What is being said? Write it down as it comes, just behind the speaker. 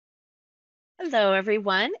Hello,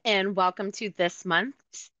 everyone, and welcome to this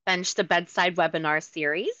month's Bench to Bedside webinar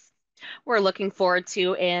series. We're looking forward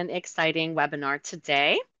to an exciting webinar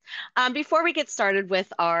today. Before we get started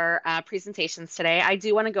with our presentations today, I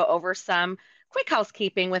do want to go over some quick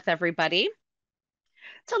housekeeping with everybody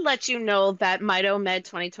to let you know that MitoMed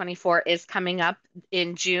 2024 is coming up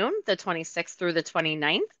in June, the 26th through the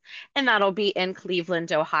 29th, and that'll be in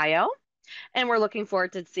Cleveland, Ohio, and we're looking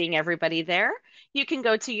forward to seeing everybody there. You can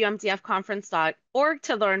go to umdfconference.org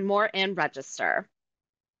to learn more and register.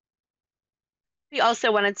 We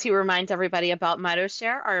also wanted to remind everybody about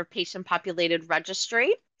MitoShare, our patient-populated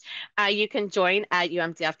registry. You can join at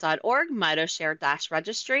umdf.org,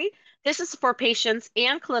 MitoShare-registry. This is for patients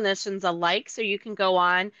and clinicians alike, so you can go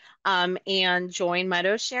on and join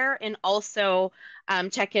MitoShare and also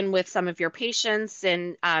check in with some of your patients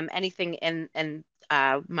and anything in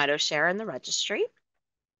MitoShare in the registry.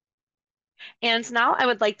 And now I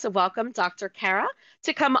would like to welcome Dr. Kara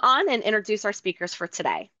to come on and introduce our speakers for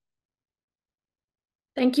today.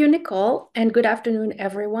 Thank you, Nicole, and good afternoon,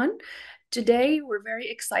 everyone. Today, we're very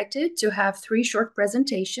excited to have three short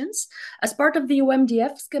presentations. As part of the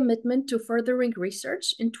UMDF's commitment to furthering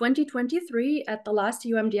research, in 2023, at the last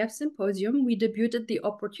UMDF Symposium, we debuted the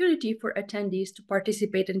opportunity for attendees to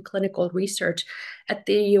participate in clinical research at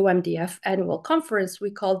the UMDF annual conference. We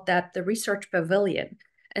called that the Research Pavilion.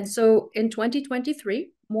 And so in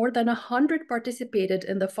 2023, more than 100 participated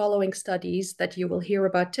in the following studies that you will hear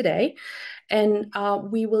about today. And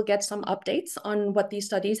we will get some updates on what these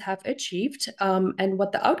studies have achieved and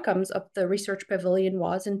what the outcomes of the Research Pavilion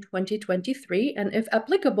was in 2023, and if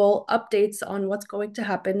applicable, updates on what's going to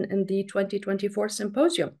happen in the 2024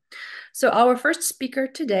 symposium. So our first speaker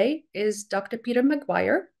today is Dr. Peter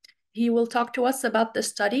McGuire. He will talk to us about the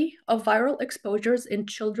study of viral exposures in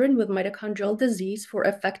children with mitochondrial disease for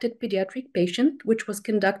affected pediatric patients, which was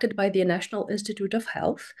conducted by the National Institute of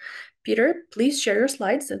Health. Peter, please share your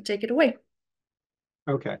slides and take it away.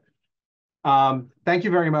 Okay. Thank you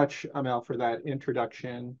very much, Amel, for that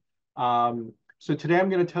introduction. So today I'm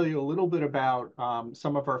going to tell you a little bit about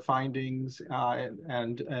some of our findings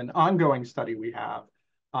and an ongoing study we have,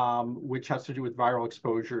 which has to do with viral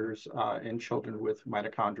exposures in children with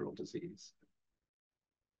mitochondrial disease.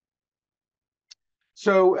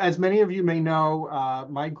 So as many of you may know,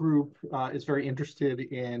 my group is very interested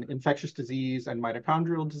in infectious disease and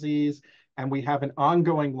mitochondrial disease, and we have an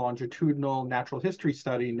ongoing longitudinal natural history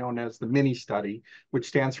study known as the MINI study, which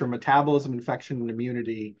stands for Metabolism, Infection, and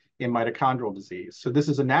Immunity in Mitochondrial Disease. So this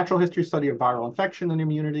is a natural history study of viral infection and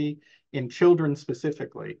immunity in children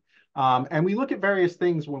specifically. And we look at various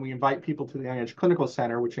things when we invite people to the NIH Clinical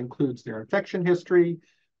Center, which includes their infection history,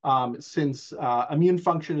 since immune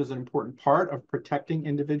function is an important part of protecting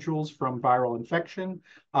individuals from viral infection.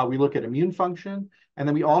 We look at immune function, and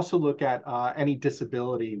then we also look at any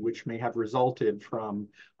disability which may have resulted from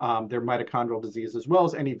their mitochondrial disease, as well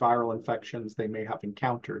as any viral infections they may have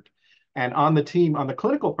encountered. And on the team, on the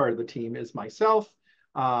clinical part of the team, is myself,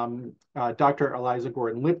 Dr. Eliza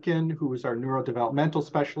Gordon-Lipkin, who is our neurodevelopmental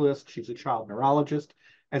specialist. She's a child neurologist,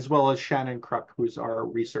 as well as Shannon Kruk, who's our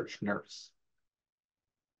research nurse.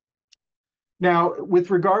 Now,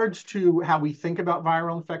 with regards to how we think about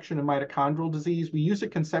viral infection and mitochondrial disease, we use a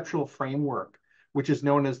conceptual framework, which is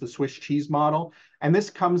known as the Swiss cheese model. And this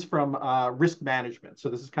comes from risk management. So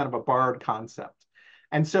this is kind of a borrowed concept.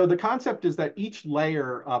 And so the concept is that each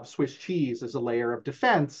layer of Swiss cheese is a layer of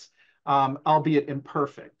defense, albeit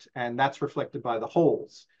imperfect. And that's reflected by the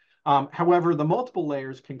holes. However, the multiple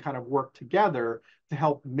layers can kind of work together to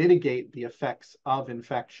help mitigate the effects of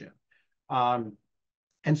infection.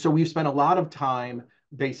 And so we've spent a lot of time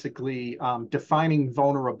basically defining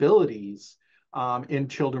vulnerabilities in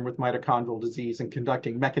children with mitochondrial disease and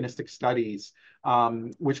conducting mechanistic studies,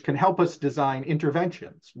 which can help us design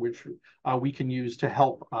interventions, which we can use to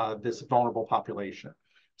help this vulnerable population.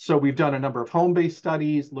 So we've done a number of home-based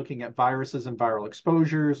studies looking at viruses and viral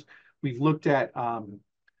exposures. We've looked at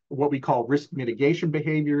what we call risk mitigation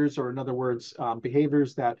behaviors, or in other words,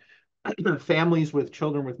 behaviors that families with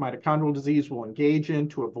children with mitochondrial disease will engage in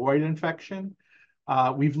to avoid infection.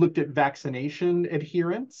 We've looked at vaccination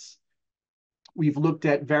adherence. We've looked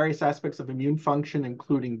at various aspects of immune function,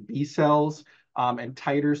 including B cells and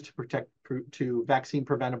titers to protect to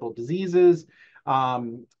vaccine-preventable diseases,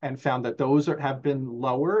 and found that those have been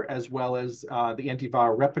lower, as well as the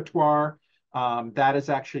antiviral repertoire. That is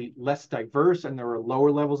actually less diverse, and there are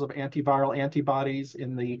lower levels of antiviral antibodies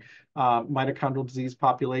in the mitochondrial disease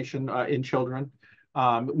population in children.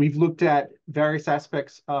 We've looked at various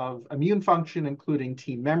aspects of immune function, including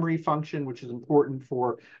T memory function, which is important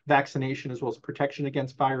for vaccination as well as protection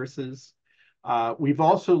against viruses. We've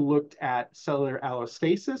also looked at cellular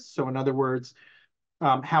allostasis. So in other words,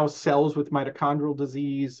 how cells with mitochondrial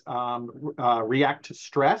disease react to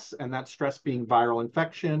stress, and that stress being viral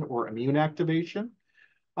infection or immune activation.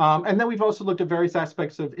 And then we've also looked at various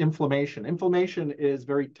aspects of inflammation. Inflammation is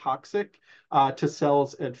very toxic to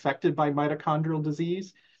cells infected by mitochondrial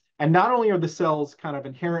disease. And not only are the cells kind of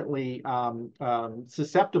inherently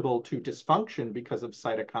susceptible to dysfunction because of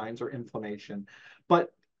cytokines or inflammation,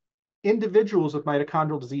 but individuals with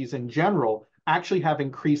mitochondrial disease in general actually have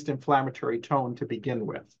increased inflammatory tone to begin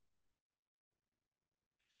with.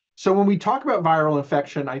 So when we talk about viral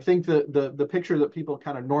infection, I think the picture that people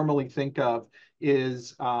kind of normally think of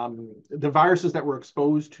is the viruses that we're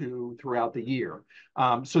exposed to throughout the year.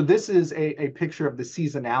 So this is a picture of the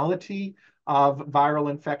seasonality of viral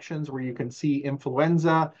infections, where you can see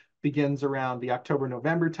influenza begins around the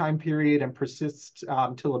October-November time period and persists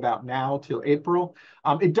till about now, till April.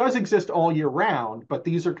 It does exist all year round, but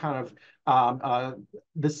these are kind of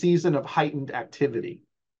the season of heightened activity.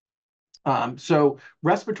 So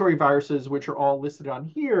respiratory viruses, which are all listed on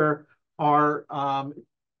here, are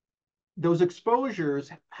those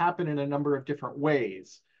exposures happen in a number of different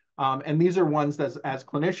ways. And these are ones that, as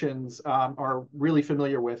clinicians, are really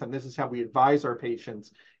familiar with, and this is how we advise our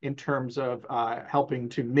patients in terms of helping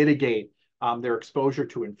to mitigate their exposure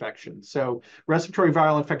to infections. So respiratory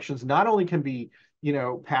viral infections not only can be,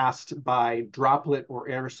 passed by droplet or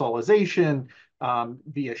aerosolization,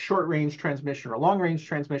 via short-range transmission or long-range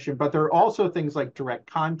transmission, but there are also things like direct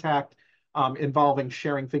contact involving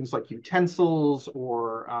sharing things like utensils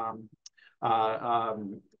or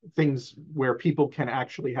things where people can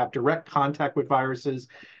actually have direct contact with viruses,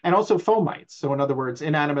 and also fomites. So in other words,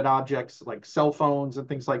 inanimate objects like cell phones and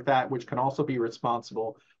things like that, which can also be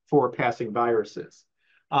responsible for passing viruses.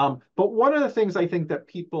 But one of the things I think that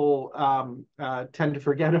people tend to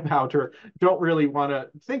forget about or don't really want to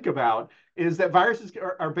think about is that viruses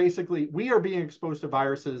are basically, we are being exposed to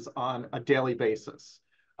viruses on a daily basis.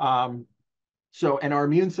 And our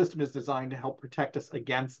immune system is designed to help protect us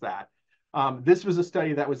against that. This was a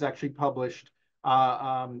study that was actually published,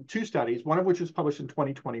 two studies, one of which was published in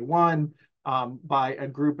 2021 by a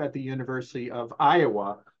group at the University of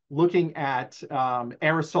Iowa, looking at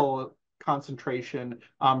aerosol concentration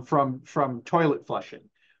from toilet flushing.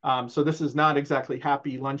 So this is not exactly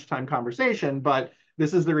happy lunchtime conversation, but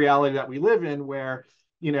this is the reality that we live in, where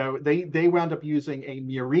they wound up using a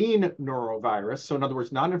murine norovirus. So in other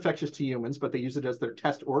words, non-infectious to humans, but they use it as their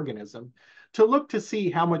test organism to look to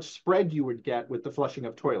see how much spread you would get with the flushing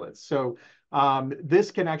of toilets. So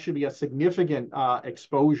this can actually be a significant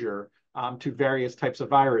exposure to various types of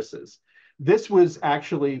viruses. This was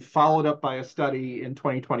actually followed up by a study in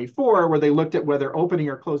 2024 where they looked at whether opening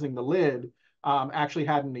or closing the lid actually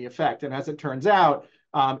had any effect. And as it turns out,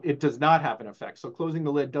 it does not have an effect. So closing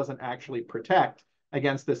the lid doesn't actually protect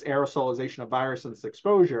against this aerosolization of virus and this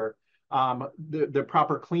exposure. The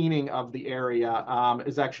proper cleaning of the area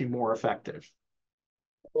is actually more effective.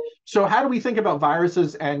 So how do we think about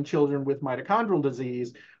viruses and children with mitochondrial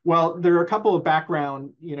disease? Well, there are a couple of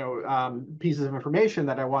background, pieces of information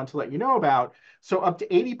that I want to let you know about. So up to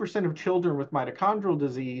 80% of children with mitochondrial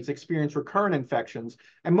disease experience recurrent infections,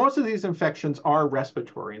 and most of these infections are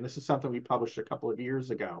respiratory, and this is something we published a couple of years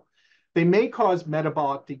ago. They may cause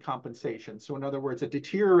metabolic decompensation. So in other words, a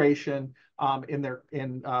deterioration in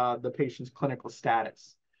the patient's clinical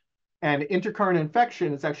status. And intercurrent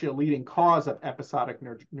infection is actually a leading cause of episodic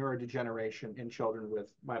neurodegeneration in children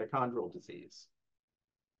with mitochondrial disease.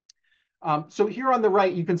 So here on the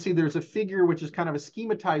right, you can see there's a figure which is kind of a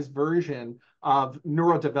schematized version of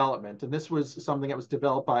neurodevelopment. And this was something that was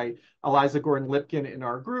developed by Eliza Gordon-Lipkin in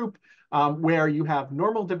our group, where you have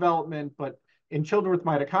normal development, but in children with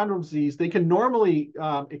mitochondrial disease, they can normally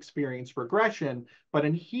experience regression, but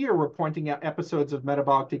in here, we're pointing out episodes of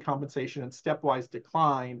metabolic decompensation and stepwise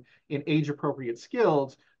decline in age-appropriate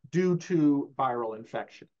skills due to viral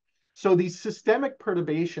infection. So these systemic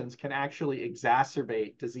perturbations can actually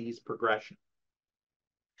exacerbate disease progression.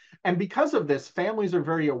 And because of this, families are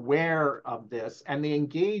very aware of this, and they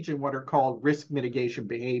engage in what are called risk mitigation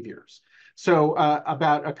behaviors. So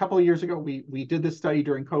about a couple of years ago, we did this study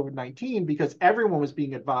during COVID-19 because everyone was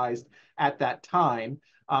being advised at that time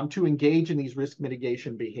to engage in these risk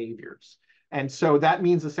mitigation behaviors. And so that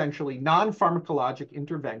means essentially non-pharmacologic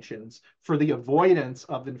interventions for the avoidance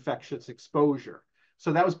of infectious exposure.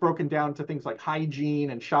 So that was broken down to things like hygiene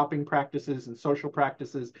and shopping practices and social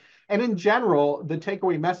practices. And in general, the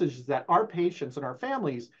takeaway message is that our patients and our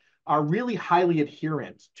families are really highly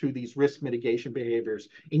adherent to these risk mitigation behaviors,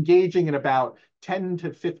 engaging in about 10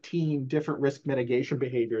 to 15 different risk mitigation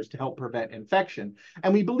behaviors to help prevent infection.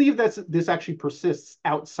 And we believe that this actually persists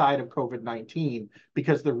outside of COVID-19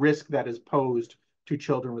 because the risk that is posed to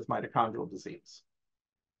children with mitochondrial disease.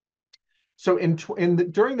 So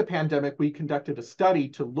during the pandemic, we conducted a study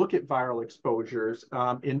to look at viral exposures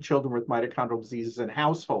in children with mitochondrial diseases in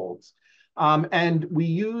households. And we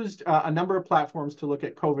used a number of platforms to look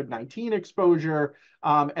at COVID-19 exposure,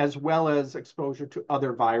 as well as exposure to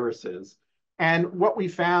other viruses. And what we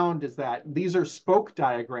found is that these are spoke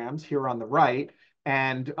diagrams here on the right,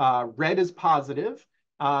 and red is positive,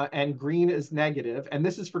 and green is negative. And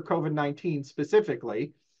this is for COVID-19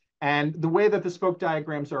 specifically. And the way that the spoke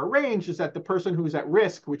diagrams are arranged is that the person who's at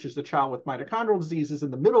risk, which is the child with mitochondrial disease, is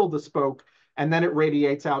in the middle of the spoke, and then it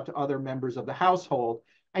radiates out to other members of the household.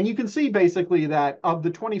 And you can see basically that of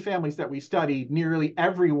the 20 families that we studied, nearly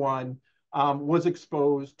everyone was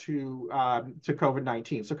exposed to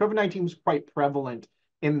COVID-19. So COVID-19 was quite prevalent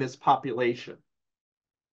in this population.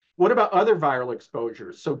 What about other viral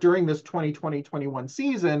exposures? So during this 2020-21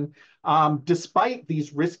 season, despite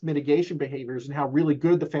these risk mitigation behaviors and how really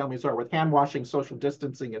good the families are with hand washing, social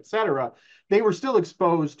distancing, et cetera, they were still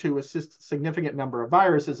exposed to a significant number of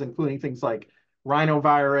viruses, including things like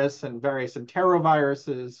rhinovirus and various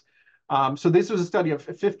enteroviruses. So this was a study of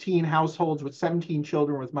 15 households with 17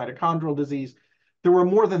 children with mitochondrial disease. There were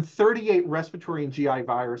more than 38 respiratory and GI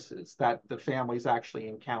viruses that the families actually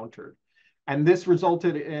encountered. And this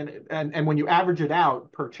resulted in, and when you average it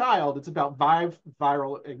out per child, it's about 5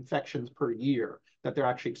 viral infections per year that they're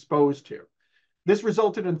actually exposed to. This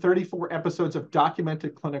resulted in 34 episodes of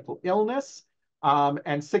documented clinical illness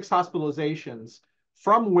and 6 hospitalizations,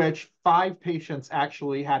 from which 5 patients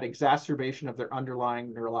actually had exacerbation of their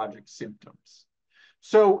underlying neurologic symptoms.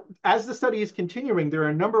 So as the study is continuing, there are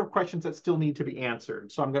a number of questions that still need to be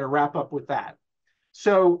answered. So I'm going to wrap up with that.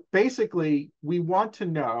 So basically, we want to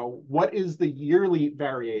know what is the yearly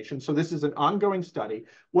variation. So this is an ongoing study.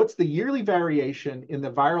 What's the yearly variation in the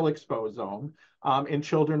viral exposome in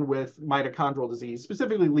children with mitochondrial disease?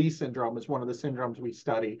 Specifically, Lee syndrome is one of the syndromes we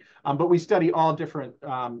study, but we study all different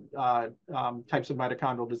types of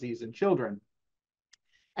mitochondrial disease in children.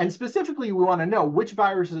 And specifically, we want to know which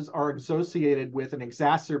viruses are associated with an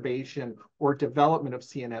exacerbation or development of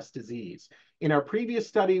CNS disease. In our previous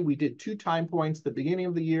study, we did 2 time points, the beginning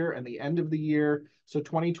of the year and the end of the year, so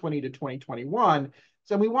 2020 to 2021.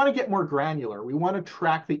 So we want to get more granular. We want to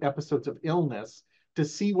track the episodes of illness to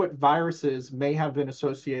see what viruses may have been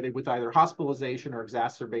associated with either hospitalization or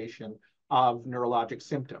exacerbation of neurologic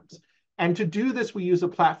symptoms. And to do this, we use a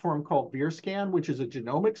platform called VeerScan, which is a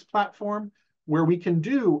genomics platform, where we can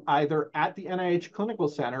do either at the NIH Clinical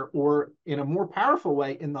Center or in a more powerful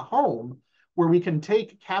way in the home, where we can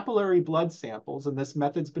take capillary blood samples, and this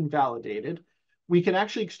method's been validated. We can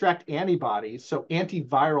actually extract antibodies, so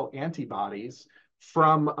antiviral antibodies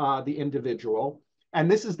from the individual. And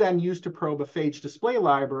this is then used to probe a phage display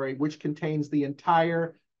library, which contains the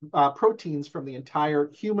entire proteins from the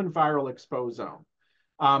entire human viral exposome.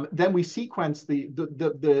 Then we sequence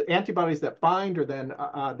the antibodies that bind, or then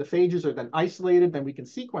the phages are then isolated. Then we can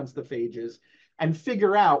sequence the phages and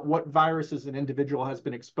figure out what viruses an individual has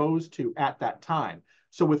been exposed to at that time.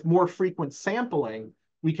 So with more frequent sampling,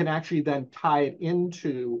 we can actually then tie it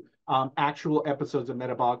into actual episodes of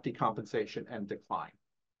metabolic decompensation and decline.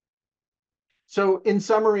 So in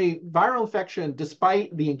summary, viral infection,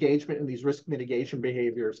 despite the engagement in these risk mitigation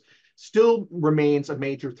behaviors, still remains a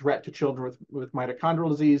major threat to children with mitochondrial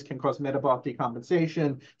disease, can cause metabolic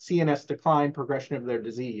decompensation, CNS decline, progression of their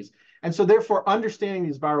disease. And so therefore, understanding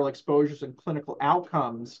these viral exposures and clinical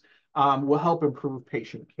outcomes will help improve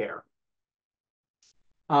patient care.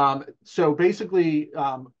 So basically,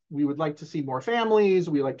 we would like to see more families.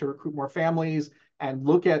 We like to recruit more families and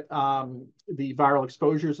look at the viral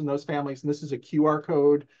exposures in those families. And this is a QR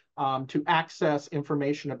code to access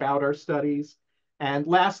information about our studies. And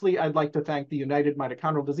lastly, I'd like to thank the United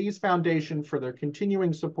Mitochondrial Disease Foundation for their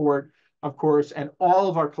continuing support, of course, and all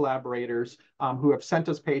of our collaborators who have sent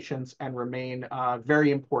us patients and remain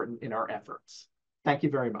very important in our efforts. Thank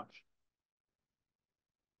you very much.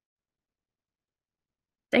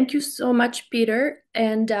 Thank you so much, Peter.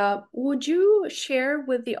 And would you share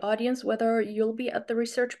with the audience whether you'll be at the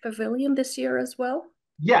Research Pavilion this year as well?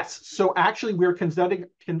 Yes. So actually, we're conducting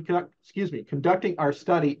our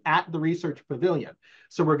study at the Research Pavilion.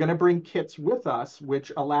 So we're going to bring kits with us,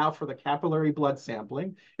 which allow for the capillary blood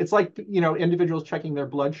sampling. It's like, individuals checking their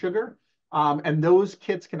blood sugar. And those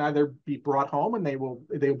kits can either be brought home, and they will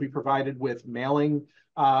be provided with mailing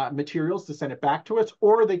materials to send it back to us,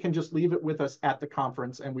 or they can just leave it with us at the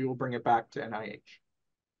conference and we will bring it back to NIH.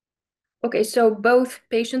 Okay, so both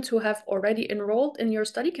patients who have already enrolled in your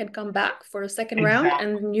study can come back for a second round,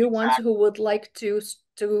 and new ones who would like to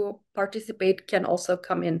participate can also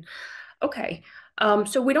come in. Okay,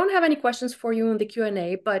 so we don't have any questions for you in the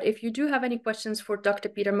Q&A, but if you do have any questions for Dr.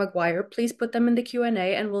 Peter Maguire, please put them in the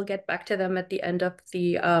Q&A and we'll get back to them at the end of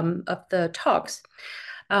the talks.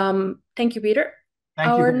 Thank you, Peter. Thank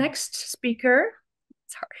you. Our next speaker,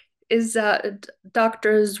 is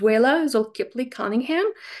Dr. Zuela Zolkipli-Cunningham,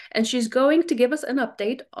 and she's going to give us an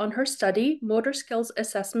update on her study, Motor Skills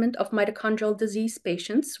Assessment of Mitochondrial Disease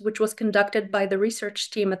Patients, which was conducted by the research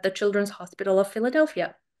team at the Children's Hospital of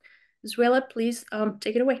Philadelphia. Zuela, please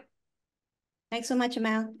take it away. Thanks so much,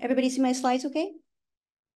 Amal. Everybody see my slides okay?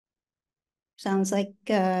 Sounds like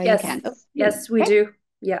yes. you can. Oh, yes, we do.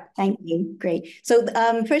 Yeah. Thank you. Great. So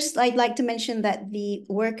first, I'd like to mention that the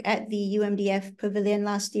work at the UMDF Pavilion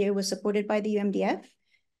last year was supported by the UMDF.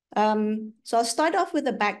 So I'll start off with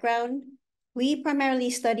a background. We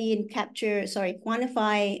primarily study and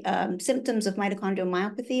quantify symptoms of mitochondrial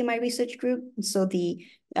myopathy in my research group. So the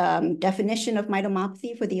definition of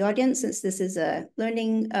mitomyopathy for the audience, since this is a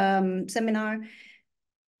learning seminar,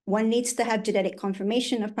 one needs to have genetic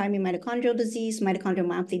confirmation of primary mitochondrial disease, mitochondrial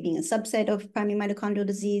myopathy being a subset of primary mitochondrial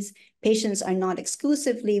disease. Patients are not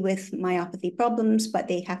exclusively with myopathy problems, but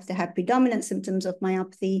they have to have predominant symptoms of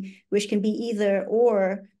myopathy, which can be either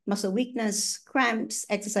or muscle weakness, cramps,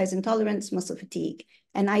 exercise intolerance, muscle fatigue,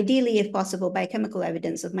 and ideally, if possible, biochemical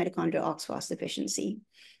evidence of mitochondrial oxphos deficiency.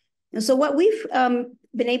 And so what we've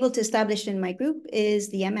been able to establish in my group is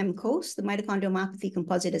the MMCOAST, the Mitochondrial Myopathy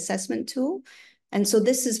Composite Assessment Tool. And so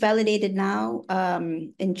this is validated now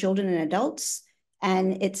in children and adults,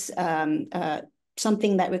 and it's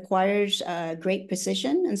something that requires great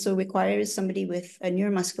precision, and so requires somebody with a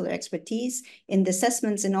neuromuscular expertise in the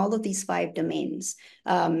assessments in all of these 5 domains.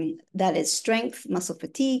 That is strength, muscle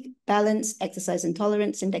fatigue, balance, exercise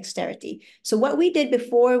intolerance, and dexterity. So what we did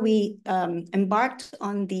before we embarked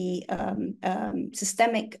on the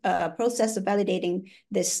systemic process of validating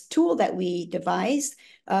this tool that we devised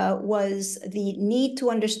was the need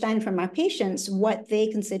to understand from our patients what they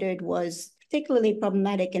considered was particularly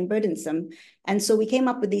problematic and burdensome. And so we came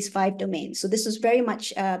up with these 5 domains. So this was very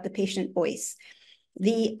much the patient voice.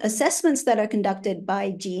 The assessments that are conducted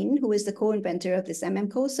by Jean, who is the co-inventor of this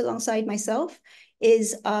MMCOAST alongside myself,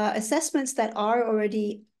 is assessments that are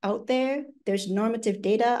already out there. There's normative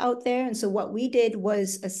data out there. And so what we did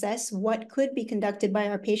was assess what could be conducted by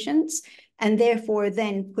our patients, and therefore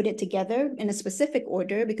then put it together in a specific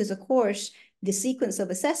order, because of course, the sequence of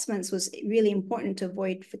assessments was really important to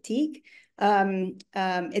avoid fatigue.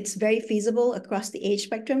 It's very feasible across the age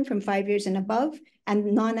spectrum from 5 years and above,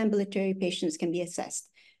 and non-ambulatory patients can be assessed.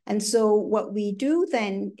 And so what we do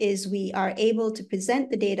then is we are able to present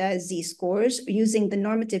the data as Z-scores using the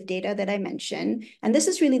normative data that I mentioned. And this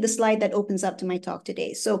is really the slide that opens up to my talk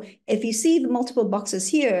today. So if you see the multiple boxes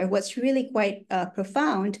here, what's really quite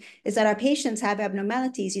profound is that our patients have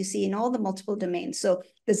abnormalities you see in all the multiple domains. So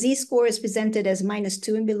the Z-score is presented as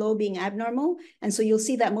 -2 and below being abnormal. And so you'll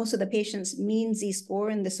see that most of the patients mean Z-score,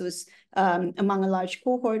 and this was among a large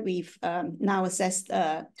cohort. We've now assessed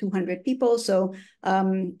 200 people. So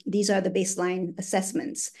these are the baseline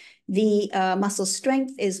assessments. The muscle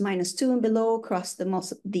strength is -2 and below across the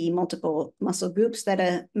multiple muscle groups that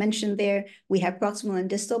are mentioned there. We have proximal and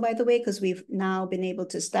distal, by the way, because we've now been able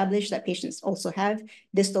to establish that patients also have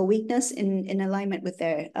distal weakness in alignment with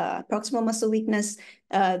their proximal muscle weakness.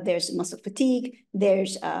 There's muscle fatigue,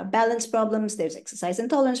 there's balance problems, there's exercise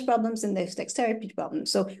intolerance problems, and there's dexterity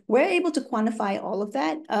problems. So we're able to quantify all of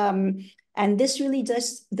that. And this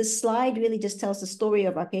slide really just tells the story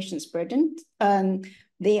of our patients' burden.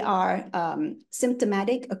 They are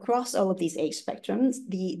symptomatic across all of these age spectrums,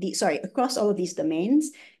 across all of these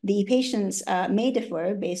domains. The patients may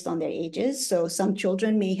differ based on their ages. So some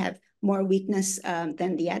children may have more weakness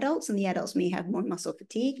than the adults, and the adults may have more muscle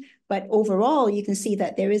fatigue. But overall, you can see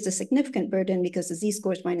that there is a significant burden because the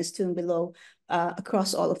Z-score is -2 and below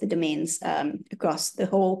across all of the domains, across the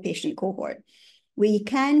whole patient cohort. We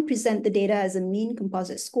can present the data as a mean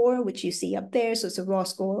composite score, which you see up there. So it's a raw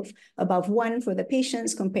score of above 1 for the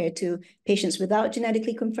patients compared to patients without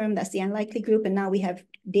genetically confirmed. That's the unlikely group. And now we have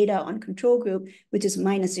data on control group, which is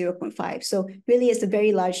 -0.5. So really it's a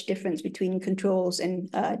very large difference between controls and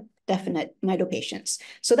definite mito patients.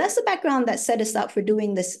 So that's the background that set us up for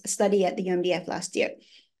doing this study at the UMDF last year.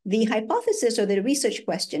 The hypothesis or the research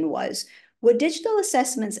question was, would digital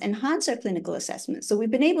assessments enhance our clinical assessments? So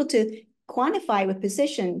we've been able to quantify with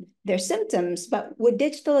precision their symptoms, but would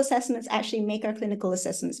digital assessments actually make our clinical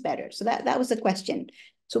assessments better? So that was the question.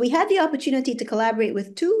 So we had the opportunity to collaborate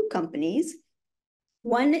with two companies.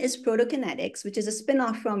 One is Protokinetics, which is a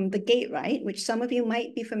spinoff from the Gait, which some of you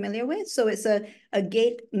might be familiar with. So it's a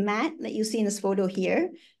gait mat that you see in this photo here.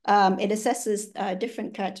 It assesses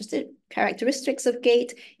different characteristics of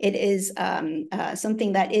gait. It is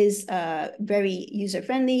something that is very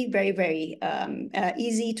user-friendly, very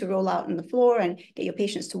easy to roll out on the floor and get your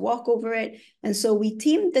patients to walk over it. And so we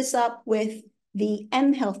teamed this up with the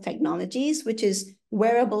mHealth Technologies, which is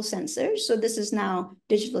wearable sensors. So this is now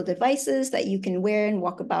digital devices that you can wear and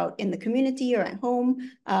walk about in the community or at home.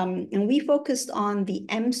 And we focused on the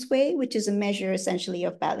M-Sway, which is a measure essentially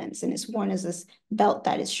of balance. And it's worn as this belt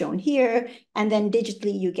that is shown here. And then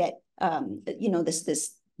digitally you get,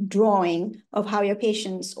 this drawing of how your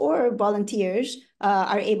patients or volunteers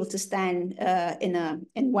are able to stand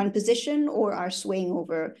in one position or are swaying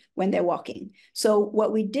over when they're walking. So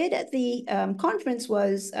what we did at the conference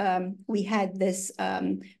was we had this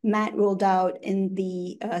mat rolled out in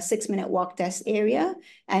the 6-minute walk test area.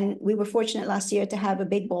 And we were fortunate last year to have a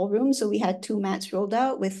big ballroom. So we had 2 mats rolled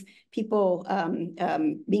out with people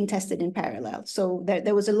being tested in parallel. So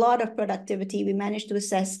there was a lot of productivity. We managed to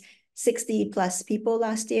assess 60 plus people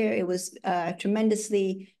last year. It was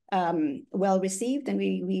tremendously well received, and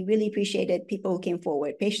we really appreciated people who came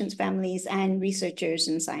forward, patients, families, and researchers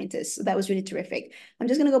and scientists. So that was really terrific. I'm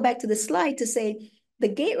just going to go back to the slide to say the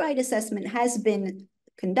gait ride assessment has been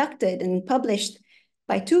conducted and published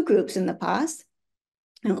by 2 groups in the past.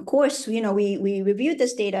 And of course, we reviewed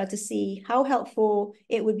this data to see how helpful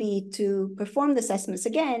it would be to perform the assessments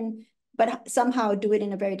again, but somehow do it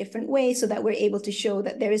in a very different way so that we're able to show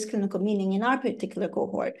that there is clinical meaning in our particular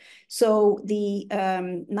cohort. So the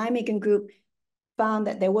Nijmegen group found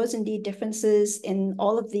that there was indeed differences in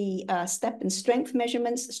all of the step and stride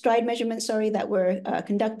measurements, that were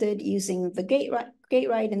conducted using the gait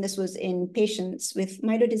ride, and this was in patients with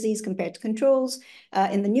mito disease compared to controls.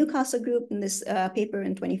 In the Newcastle group, in this paper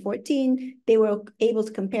in 2014, they were able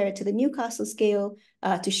to compare it to the Newcastle scale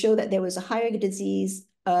to show that there was a higher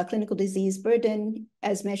clinical disease burden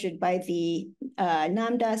as measured by the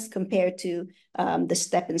NAMDAS compared to the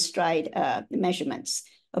step and stride measurements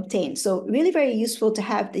obtained. So really very useful to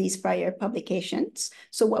have these prior publications.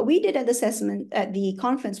 So what we did at the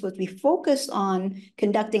conference was we focused on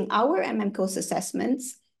conducting our MMCOS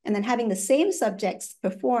assessments and then having the same subjects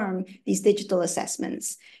perform these digital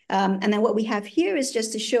assessments. And then what we have here is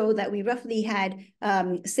just to show that we roughly had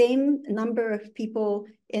same number of people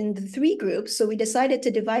in the 3 groups. So we decided to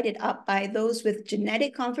divide it up by those with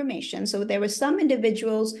genetic confirmation. So there were some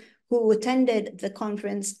individuals who attended the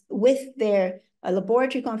conference with their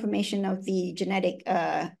laboratory confirmation of the genetic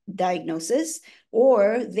diagnosis,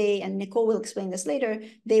 or and Nicole will explain this later,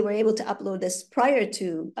 they were able to upload this prior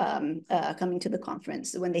to coming to the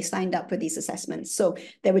conference when they signed up for these assessments. So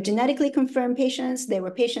there were genetically confirmed patients, there were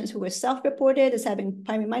patients who were self-reported as having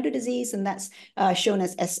primary mito disease, and that's shown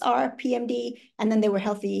as SR, PMD, and then there were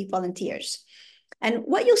healthy volunteers. And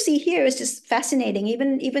what you'll see here is just fascinating.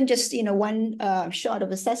 Even just one shot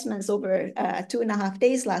of assessments over 2.5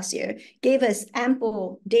 days last year gave us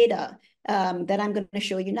ample data that I'm going to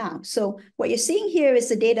show you now. So what you're seeing here is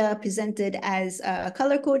the data presented as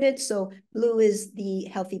color-coded. So blue is the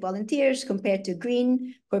healthy volunteers compared to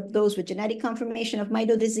green for those with genetic confirmation of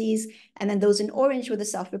mito disease, and then those in orange were the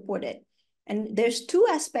self-reported. And there's 2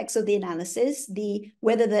 aspects of the analysis,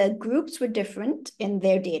 whether the groups were different in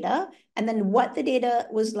their data, and then what the data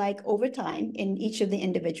was like over time in each of the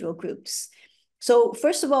individual groups. So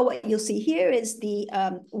first of all, what you'll see here is the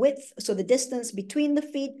width, so the distance between the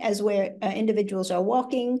feet as where individuals are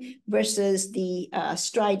walking versus the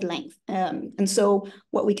stride length. And so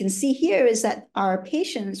what we can see here is that our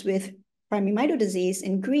patients with primary mito disease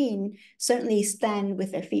in green certainly stand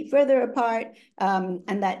with their feet further apart,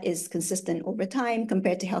 and that is consistent over time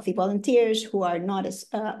compared to healthy volunteers who are not as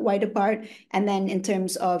wide apart. And then in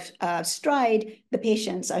terms of stride, the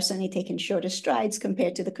patients are certainly taking shorter strides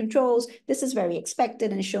compared to the controls. This is very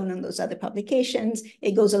expected and shown in those other publications.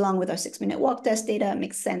 It goes along with our 6-minute walk test data. It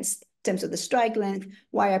makes sense in terms of the stride length,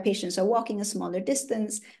 why our patients are walking a smaller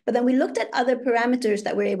distance. But then we looked at other parameters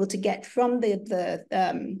that we're able to get from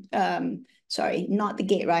not the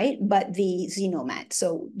gait ride, but the Xenomat.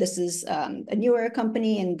 So this is a newer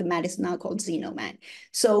company, and the mat is now called Xenomat.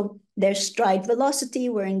 So their stride velocity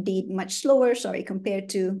were indeed much slower,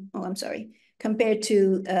 compared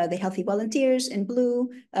to the healthy volunteers in blue.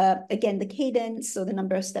 Again, the cadence, so the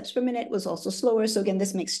number of steps per minute was also slower. So again,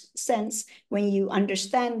 this makes sense when you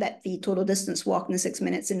understand that the total distance walked in 6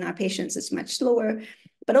 minutes in our patients is much slower.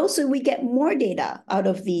 but also we get more data out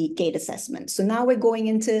of the gait assessment. So now we're going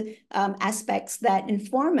into aspects that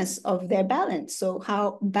inform us of their balance. So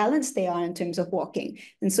how balanced they are in terms of walking.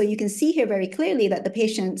 And so you can see here very clearly that the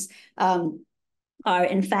patients are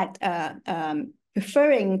in fact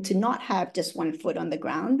preferring to not have just one foot on the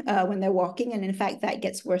ground when they're walking. And in fact, that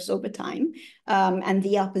gets worse over time. And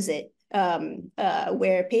the opposite,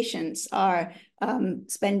 where patients are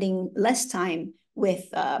spending less time with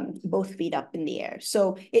both feet up in the air.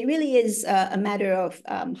 So it really is a matter of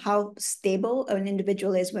how stable an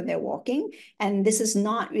individual is when they're walking. And this is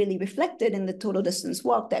not really reflected in the total distance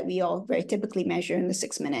walk that we all very typically measure in the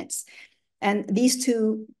 6 minutes. And these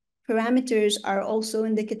two parameters are also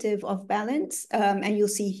indicative of balance. And you'll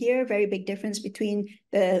see here a very big difference between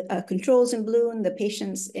the controls in blue and the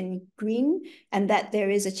patients in green, and that there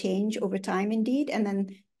is a change over time indeed. And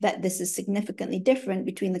then that this is significantly different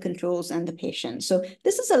between the controls and the patient. So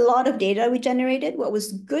this is a lot of data we generated. What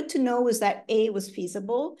was good to know was that A, it was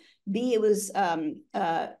feasible, B, it was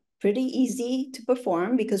pretty easy to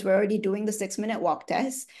perform because we're already doing the 6 minute walk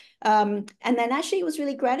test. And then actually it was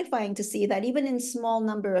really gratifying to see that even in small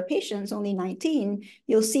number of patients, only 19,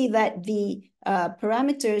 you'll see that the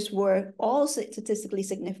parameters were all statistically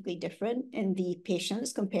significantly different in the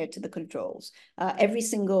patients compared to the controls. Every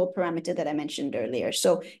single parameter that I mentioned earlier.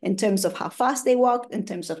 So in terms of how fast they walked, in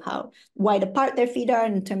terms of how wide apart their feet are,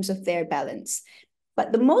 and in terms of their balance.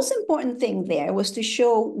 But the most important thing there was to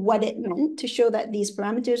show what it meant, to show that these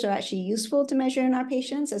parameters are actually useful to measure in our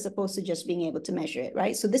patients as opposed to just being able to measure it,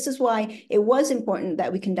 right? So this is why it was important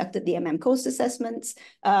that we conducted the MM-COAST assessments.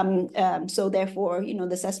 So therefore, you know,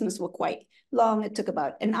 the assessments were quite long. It took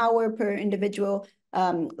about an hour per individual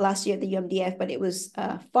last year at the UMDF, but it was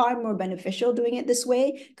far more beneficial doing it this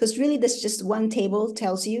way, because really this just one table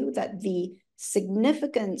tells you that the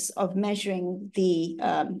significance of measuring the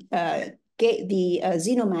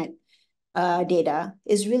Xenomat data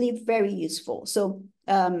is really very useful. So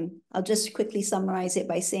I'll just quickly summarize it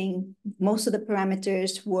by saying most of the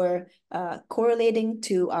parameters were correlating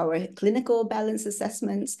to our clinical balance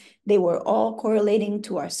assessments. They were all correlating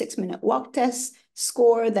to our 6 minute walk test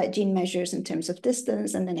score that Jean measures in terms of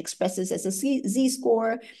distance and then expresses as a Z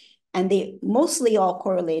score. And they mostly all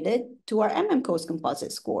correlated to our MM-COAST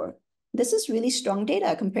composite score. This is really strong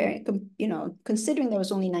data considering there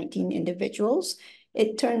was only 19 individuals.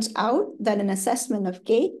 It turns out that an assessment of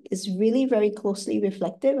gait is really very closely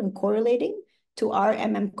reflective and correlating to our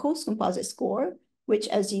MM-COAST composite score, which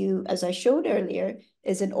as I showed earlier,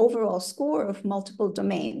 is an overall score of multiple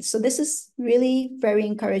domains. So this is really very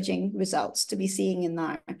encouraging results to be seeing in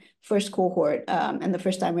our first cohort and the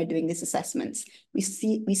first time we're doing these assessments. We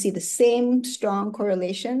see the same strong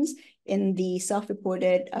correlations in the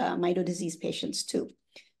self-reported mito disease patients too.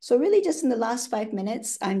 So really just in the last 5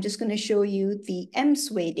 minutes, I'm just going to show you the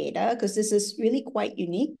MSWAY data, because this is really quite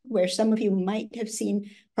unique, where some of you might have seen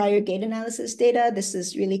prior gait analysis data. This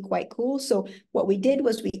is really quite cool. So what we did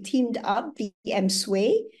was we teamed up the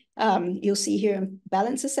MSWAY. You'll see here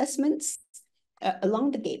balance assessments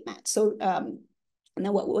along the gait mat. So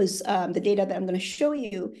now what was the data that I'm going to show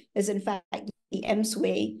you is in fact the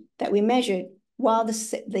MSWAY that we measured while the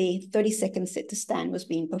 30-second sit to stand was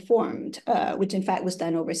being performed, which in fact was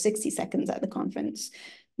done over 60 seconds at the conference.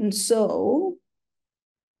 And so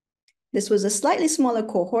this was a slightly smaller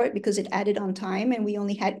cohort because it added on time, and we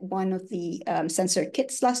only had one of the sensor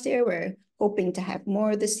kits last year. We're hoping to have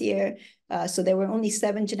more this year. So there were only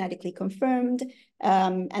 7 genetically confirmed,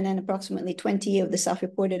 and then approximately 20 of the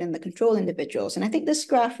self-reported and the control individuals. And I think this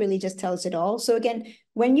graph really just tells it all. So again,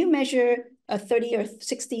 when you measure a 30 or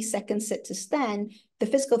 60 second sit to stand, the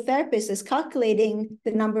physical therapist is calculating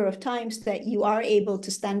the number of times that you are able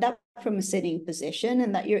to stand up from a sitting position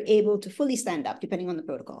and that you're able to fully stand up depending on the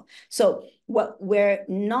protocol. So what we're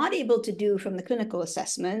not able to do from the clinical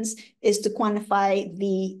assessments is to quantify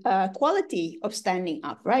the quality of standing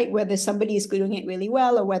up, right? Whether somebody is doing it really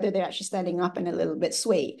well or whether they're actually standing up and a little bit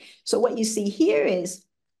swayed. So what you see here is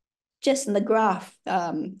just in the graph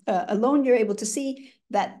alone, you're able to see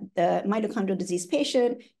that the mitochondrial disease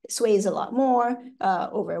patient sways a lot more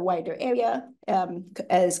over a wider area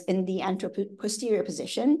as in the anteroposterior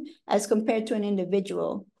position as compared to an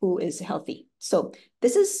individual who is healthy. So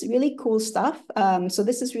this is really cool stuff. So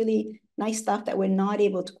this is really nice stuff that we're not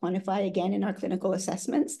able to quantify again in our clinical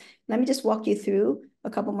assessments. Let me just walk you through a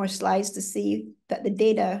couple more slides to see that the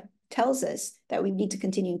data tells us that we need to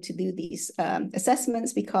continue to do these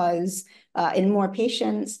assessments because in more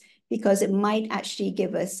patients, because it might actually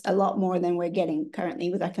give us a lot more than we're getting currently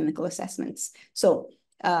with our clinical assessments. So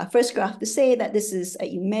first graph to say that this is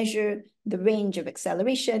you measure the range of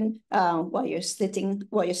acceleration while you're sitting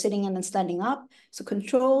and then standing up. So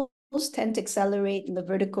controls tend to accelerate in the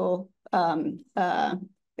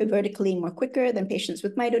vertically more quicker than patients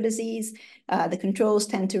with mito disease. The controls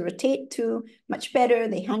tend to rotate to much better.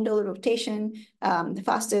 They handle the rotation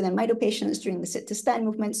faster than mito patients during the sit to stand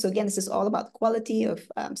movement. So again, this is all about the quality of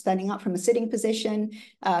standing up from a sitting position.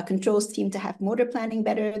 Controls seem to have motor planning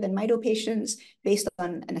better than mito patients based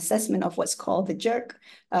on an assessment of what's called the jerk,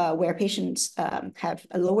 where patients have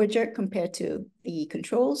a lower jerk compared to the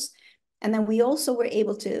controls. And then we also were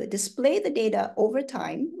able to display the data over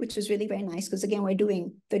time, which was really very nice because, again, we're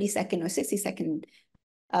doing 30-second or 60-second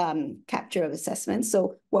capture of assessments.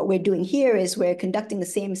 So what we're doing here is we're conducting the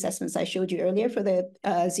same assessments I showed you earlier for the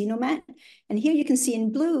Xenomat. And here you can see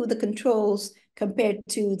in blue the controls compared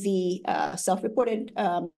to the self-reported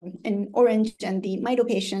in orange, and the mito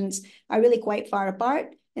patients are really quite far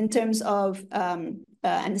apart in terms of, and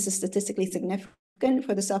this is statistically significant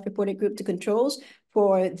for the self-reported group to controls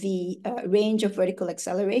for the range of vertical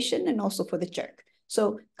acceleration and also for the jerk.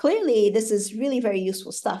 So clearly, this is really very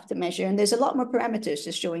useful stuff to measure. And there's a lot more parameters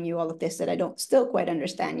just showing you all of this that I don't still quite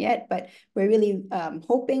understand yet, but we're really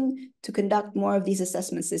hoping to conduct more of these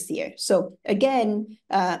assessments this year. So again,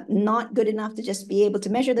 not good enough to just be able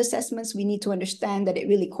to measure the assessments. We need to understand that it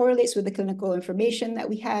really correlates with the clinical information that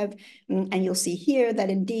we have. And you'll see here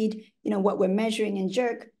that indeed, what we're measuring in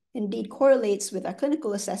jerk indeed correlates with our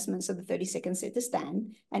clinical assessments of the 30-second sit to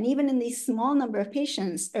stand. And even in these small number of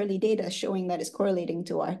patients, early data showing that is correlating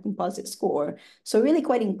to our composite score. So really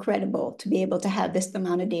quite incredible to be able to have this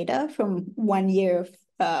amount of data from 1 year of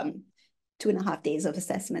 2.5 days of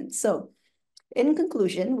assessment. So in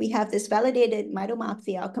conclusion, we have this validated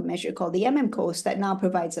mitomyopathy outcome measure called the MM-COAST that now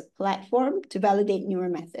provides a platform to validate newer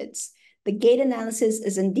methods. The gait analysis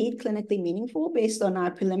is indeed clinically meaningful based on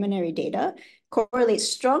our preliminary data, correlates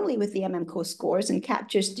strongly with the MM-COAST scores, and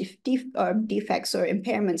captures defects or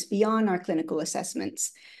impairments beyond our clinical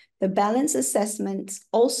assessments. The balance assessment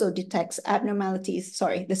also detects abnormalities.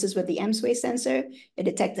 Sorry, this is with the M-Sway sensor. It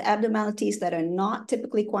detects abnormalities that are not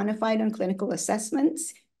typically quantified on clinical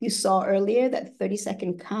assessments. You saw earlier that the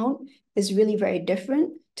 30-second count is really very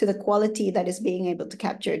different to the quality that is being able to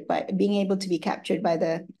be captured by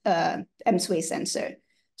the M-Sway sensor.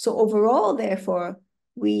 So overall, therefore,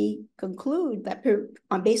 we conclude that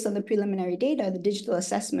based on the preliminary data, the digital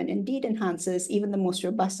assessment indeed enhances even the most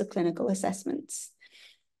robust of clinical assessments.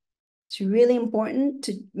 It's really important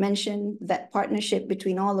to mention that partnership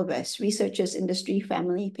between all of us, researchers, industry,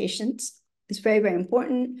 family, patients, is very, very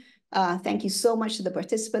important. Thank you so much to the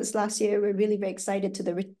participants last year. We're really very excited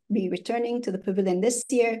to be returning to the Pavilion this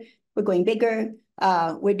year. We're going bigger.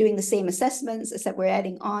 We're doing the same assessments, except we're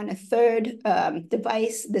adding on a third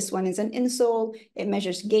device. This one is an insole. It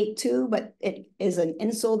measures gait too, but it is an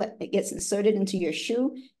insole that it gets inserted into your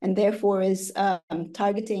shoe and therefore is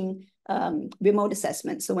targeting remote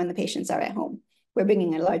assessment. So when the patients are at home, we're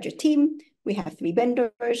bringing a larger team. We have 3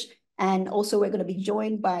 vendors. And also we're going to be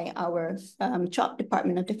joined by our CHOP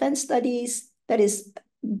Department of Defense Studies that is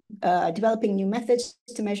developing new methods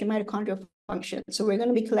to measure mitochondrial function. So we're going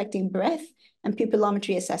to be collecting breath and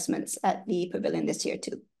pupillometry assessments at the Pavilion this year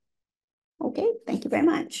too. Okay, thank you very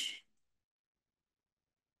much.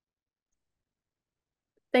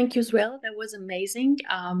 Thank you, Israel. That was amazing.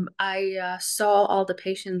 I saw all the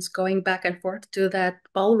patients going back and forth to that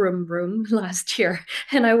ballroom room last year,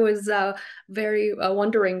 and I was very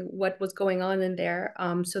wondering what was going on in there.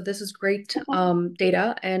 So this is great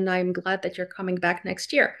data, and I'm glad that you're coming back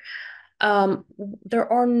next year. There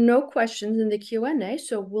are no questions in the Q&A,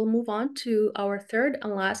 so we'll move on to our third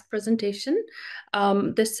and last presentation.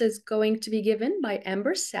 This is going to be given by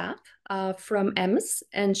Amber Sapp from EMS,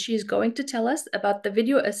 and she's going to tell us about the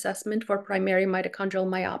video assessment for primary mitochondrial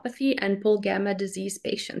myopathy and pull gamma disease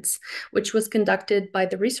patients, which was conducted by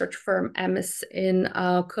the research firm EMS in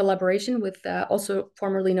collaboration with, also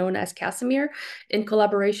formerly known as Casimir, in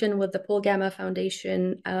collaboration with the Pull Gamma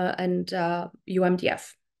Foundation and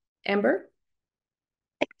UMDF. Amber?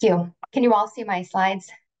 Thank you. Can you all see my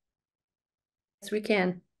slides? Yes, we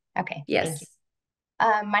can. Okay. Yes.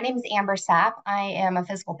 Thank you. My name is Amber Sapp. I am a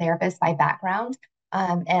physical therapist by background,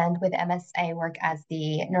 and with MS, I work as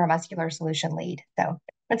the neuromuscular solution lead. So I'm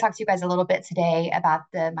going to talk to you guys a little bit today about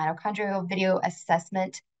the mitochondrial video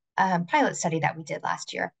assessment pilot study that we did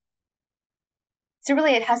last year. So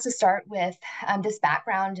really, it has to start with this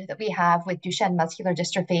background that we have with Duchenne muscular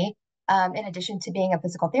dystrophy. In addition to being a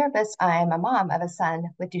physical therapist, I'm a mom of a son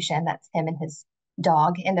with Duchenne. That's him and his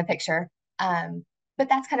dog in the picture. But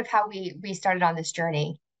that's kind of how we started on this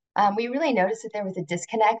journey. we really noticed that there was a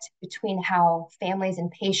disconnect between how families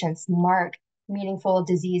and patients mark meaningful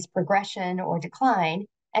disease progression or decline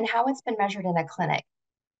and how it's been measured in a clinic.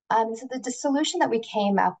 So the solution that we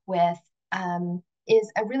came up with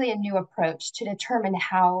is really a new approach to determine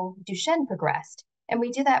how Duchenne progressed. And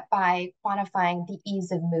we did that by quantifying the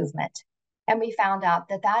ease of movement. And we found out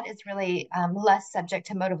that that is really less subject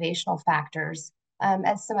to motivational factors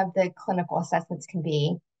as some of the clinical assessments can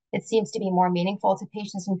be. It seems to be more meaningful to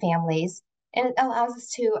patients and families, and it allows us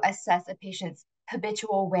to assess a patient's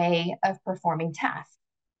habitual way of performing tasks.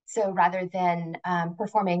 So rather than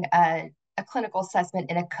performing a clinical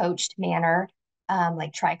assessment in a coached manner,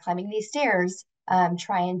 like try climbing these stairs,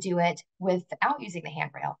 try and do it without using the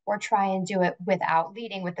handrail, or try and do it without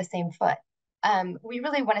leading with the same foot. We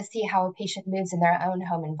really want to see how a patient moves in their own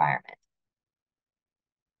home environment.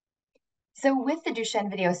 So with the Duchenne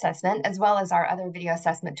video assessment, as well as our other video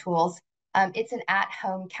assessment tools, it's an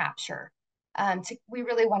at-home capture. We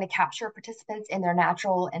really want to capture participants in their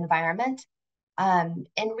natural environment. And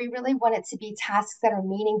we really want it to be tasks that are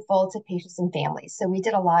meaningful to patients and families. So we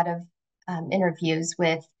did a lot of interviews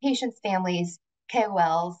with patients, families,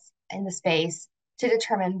 KOLs in the space to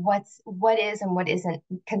determine what is and what isn't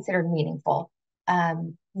considered meaningful.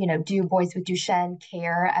 Do boys with Duchenne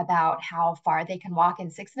care about how far they can walk in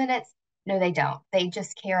 6 minutes? No, they don't. They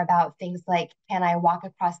just care about things like, can I walk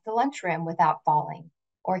across the lunchroom without falling?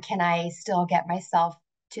 Or can I still get myself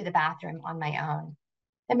to the bathroom on my own?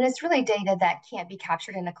 I mean, it's really data that can't be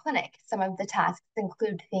captured in a clinic. Some of the tasks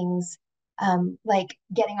include things like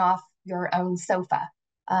getting off your own sofa.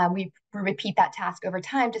 We repeat that task over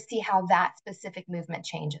time to see how that specific movement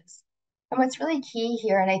changes. And what's really key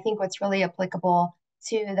here, and I think what's really applicable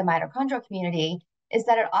to the mitochondrial community, is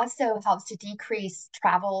that it also helps to decrease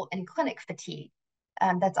travel and clinic fatigue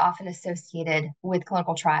that's often associated with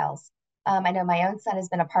clinical trials. I know my own son has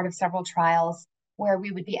been a part of several trials where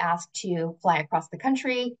we would be asked to fly across the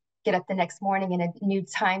country, get up the next morning in a new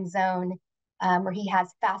time zone, where he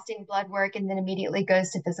has fasting blood work and then immediately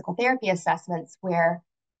goes to physical therapy assessments where,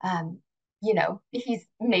 he's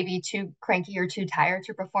maybe too cranky or too tired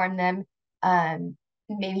to perform them.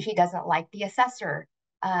 Maybe he doesn't like the assessor.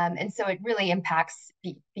 And so it really impacts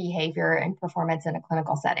behavior and performance in a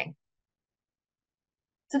clinical setting.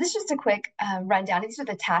 So this is just a quick rundown. These are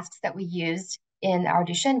the tasks that we used in our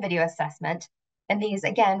Duchenne video assessment. And these,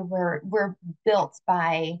 again, were built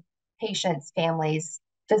by patients, families,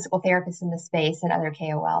 physical therapists in the space, and other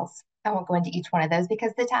KOLs. I won't go into each one of those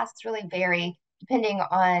because the tasks really vary depending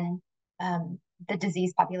on the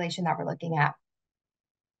disease population that we're looking at.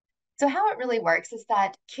 So how it really works is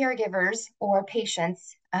that caregivers or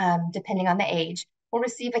patients, depending on the age, will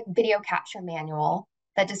receive a video capture manual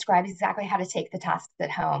that describes exactly how to take the tasks at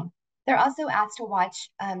home. They're also asked to watch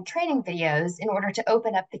training videos in order to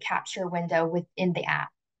open up the capture window within the app.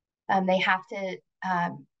 They have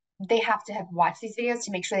to have watched these videos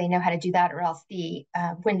to make sure they know how to do that, or else the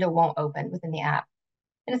window won't open within the app.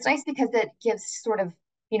 And it's nice because it gives sort of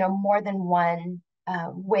more than one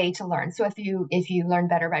way to learn. So if you learn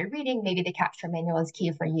better by reading, maybe the capture manual is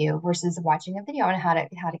key for you versus watching a video on how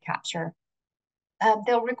to capture.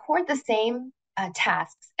 They'll record the same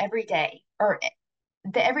tasks every day, or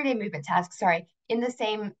the everyday movement tasks, sorry, in the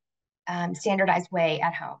same standardized way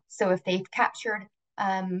at home. So if they've captured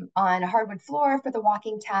on a hardwood floor for the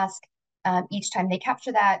walking task, each time they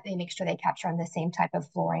capture that, they make sure they capture on the same type of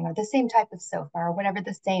flooring or the same type of sofa or whatever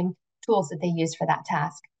the same tools that they use for that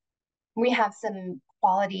task. We have some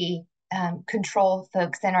quality control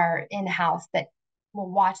folks in our in-house that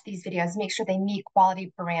will watch these videos, make sure they meet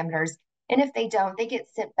quality parameters. And if they don't, they get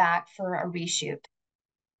sent back for a reshoot.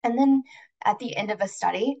 And then at the end of a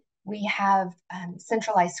study, we have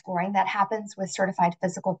centralized scoring that happens with certified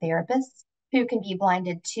physical therapists who can be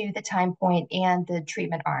blinded to the time point and the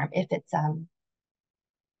treatment arm if it's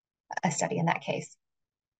a study in that case.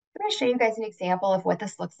 I'm going to show you guys an example of what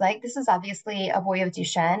this looks like. This is obviously a boy with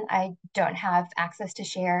Duchenne. I don't have access to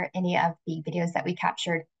share any of the videos that we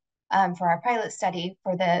captured for our pilot study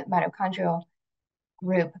for the mitochondrial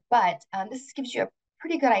group, but this gives you a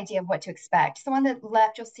pretty good idea of what to expect. So on the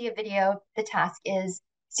left, you'll see a video. The task is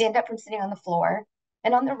stand up from sitting on the floor.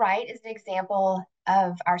 And on the right is an example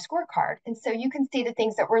of our scorecard. And so you can see the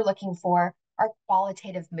things that we're looking for are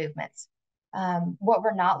qualitative movements. What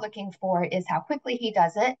we're not looking for is how quickly he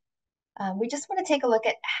does it. We just want to take a look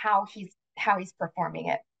at how he's performing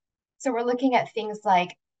it. So we're looking at things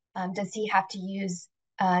like, does he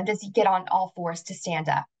get on all fours to stand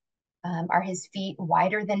up? Are his feet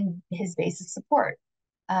wider than his base of support?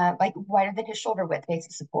 Like wider than his shoulder width base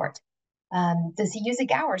of support? Does he use a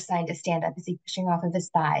Gower sign to stand up? Is he pushing off of his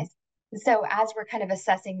thighs? So as we're kind of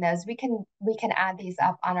assessing those, we can add these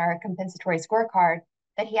up on our compensatory scorecard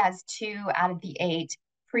that he has 2 out of the 8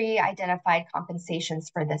 pre-identified compensations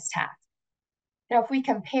for this task. Now, if we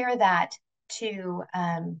compare that to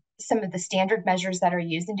some of the standard measures that are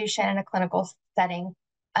used in Duchenne in a clinical setting,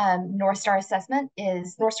 North Star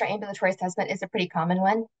Ambulatory Assessment is a pretty common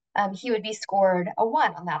one. He would be scored a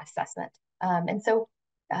 1 on that assessment. And so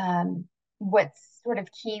what's sort of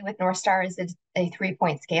key with North Star is it's a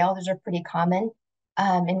 3-point scale. Those are pretty common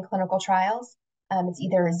in clinical trials. It's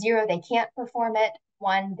either a 0, they can't perform it,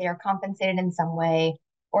 1, they're compensated in some way,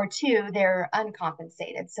 or 2, they're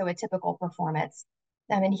uncompensated, so a typical performance.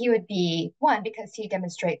 And he would be 1 because he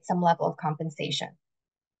demonstrates some level of compensation.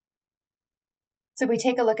 So we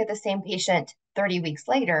take a look at the same patient 30 weeks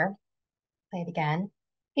later, play it again,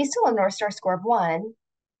 he's still a North Star score of 1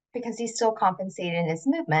 because he's still compensated in his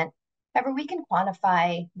movement. However, we can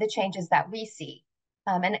quantify the changes that we see.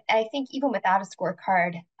 And I think even without a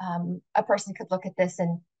scorecard, a person could look at this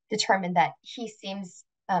and determine that he seems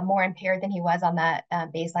more impaired than he was on that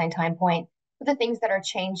baseline time point. But the things that are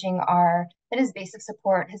changing are that his base of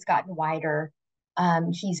support has gotten wider.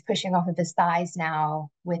 He's pushing off of his thighs now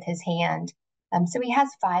with his hand. So he has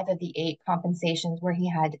 5 of the 8 compensations where he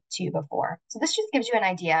had 2 before. So this just gives you an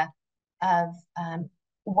idea of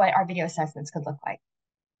what our video assessments could look like.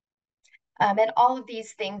 And all of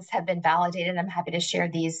these things have been validated. I'm happy to share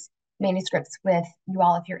these manuscripts with you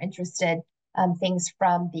all if you're interested. Things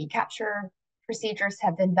from the capture procedures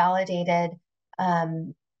have been validated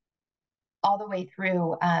all the way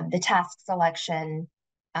through the task selection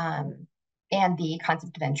and the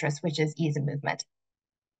concept of interest, which is ease of movement.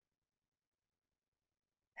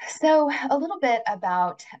 So a little bit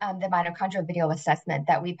about the mitochondrial video assessment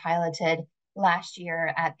that we piloted last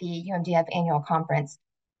year at the UMDF annual conference.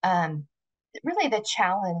 Really the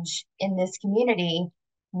challenge in this community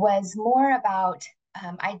was more about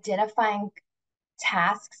identifying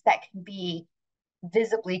tasks that can be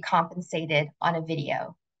visibly compensated on a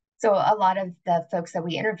video. So a lot of the folks that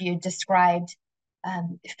we interviewed described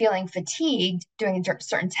feeling fatigued doing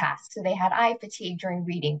certain tasks. So they had eye fatigue during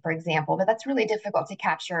reading, for example, but that's really difficult to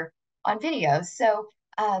capture on video. So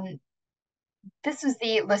this was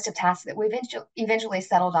the list of tasks that we eventually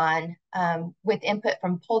settled on with input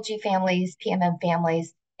from Polgi families, PMM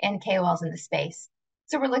families, and KOLs in the space.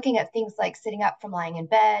 So we're looking at things like sitting up from lying in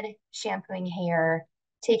bed, shampooing hair,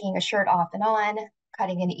 taking a shirt off and on,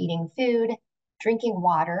 cutting and eating food, drinking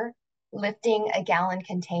water, lifting a gallon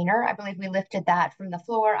container. I believe we lifted that from the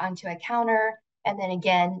floor onto a counter and then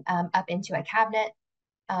again up into a cabinet,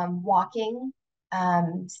 walking,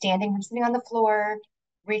 standing from sitting on the floor,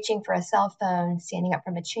 reaching for a cell phone, standing up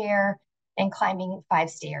from a chair, and climbing 5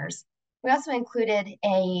 stairs. We also included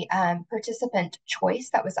a participant choice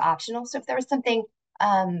that was optional. So if there was something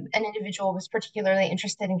an individual was particularly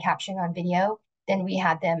interested in capturing on video, then we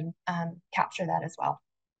had them capture that as well.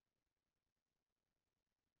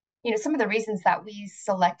 You know, some of the reasons that we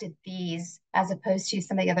selected these as opposed to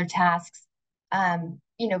some of the other tasks,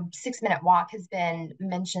 you know, 6-minute walk has been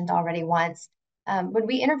mentioned already once. When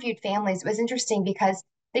we interviewed families, it was interesting because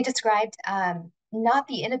they described not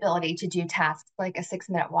the inability to do tasks like a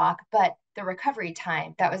 6-minute walk, but the recovery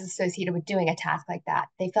time that was associated with doing a task like that.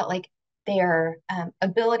 They felt like their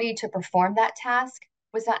ability to perform that task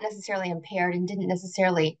was not necessarily impaired and didn't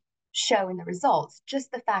necessarily show in the results.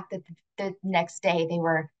 Just the fact that the next day they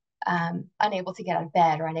were unable to get out of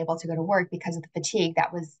bed or unable to go to work because of the fatigue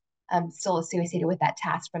that was still associated with that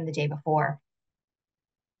task from the day before.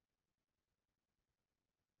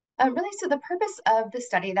 Really, so the purpose of the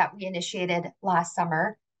study that we initiated last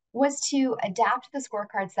summer was to adapt the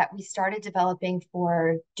scorecards that we started developing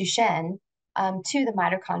for Duchenne to the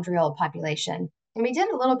mitochondrial population. And we did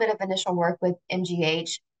a little bit of initial work with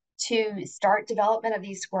MGH to start development of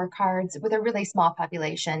these scorecards with a really small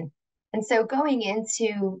population. And so going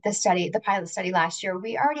into the study, the pilot study last year,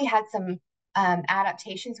 we already had some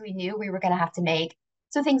adaptations we knew we were going to have to make.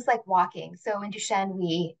 So things like walking. So in Duchenne,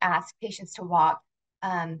 we ask patients to walk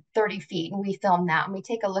 30 feet, and we film that, and we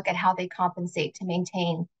take a look at how they compensate to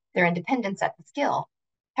maintain their independence at the skill.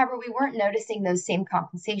 However, we weren't noticing those same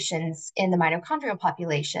compensations in the mitochondrial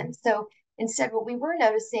population. So instead, what we were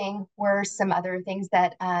noticing were some other things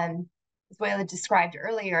that Zoila described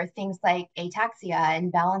earlier, things like ataxia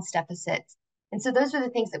and balance deficits. And so those were the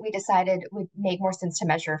things that we decided would make more sense to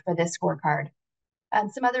measure for this scorecard.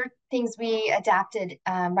 Some other things we adapted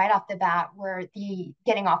right off the bat were the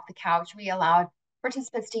getting off the couch. We allowed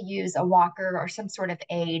participants to use a walker or some sort of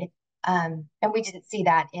aid, and we didn't see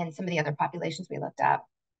that in some of the other populations we looked at.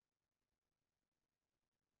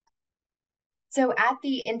 So at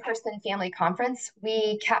the in-person family conference,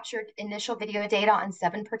 we captured initial video data on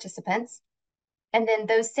 7 participants. And then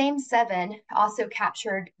those same 7 also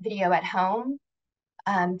captured video at home.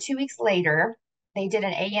 2 weeks later, they did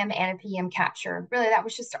an AM and a PM capture. Really, that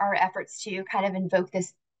was just our efforts to kind of invoke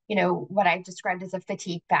this, what I described as a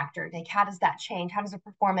fatigue factor. Like, how does that change? How does the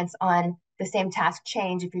performance on the same task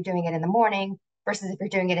change if you're doing it in the morning versus if you're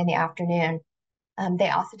doing it in the afternoon? They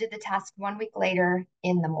also did the task 1 week later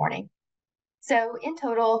in the morning. So in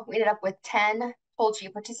total, we ended up with 10 Pol-G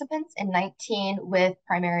participants and 19 with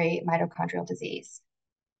primary mitochondrial disease.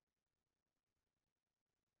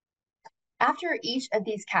 After each of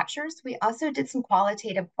these captures, we also did some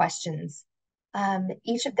qualitative questions.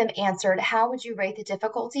 Each of them answered, how would you rate the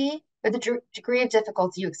difficulty or the degree of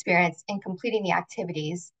difficulty you experience in completing the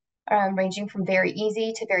activities, ranging from very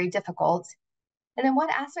easy to very difficult? And then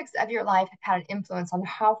what aspects of your life have had an influence on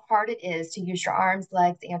how hard it is to use your arms,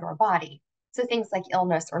 legs, and or body? So things like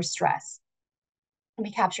illness or stress. And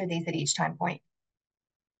we capture these at each time point.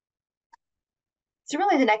 So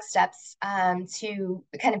really the next steps to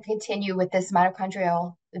kind of continue with this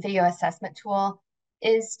mitochondrial video assessment tool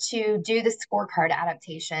is to do the scorecard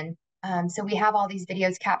adaptation. So we have all these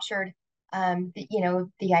videos captured.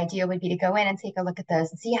 The idea would be to go in and take a look at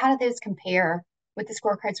those and see how do those compare with the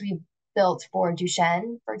scorecards we've built for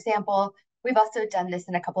Duchenne, for example. We've also done this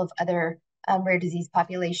in a couple of other rare disease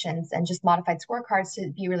populations and just modified scorecards to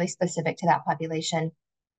be really specific to that population.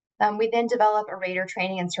 We then develop a rater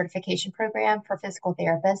training and certification program for physical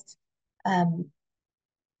therapists.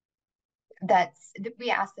 We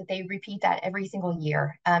ask that they repeat that every single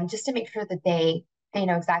year, just to make sure that they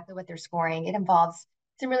know exactly what they're scoring. It involves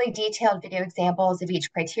some really detailed video examples of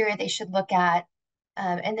each criteria they should look at.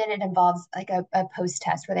 And then it involves like a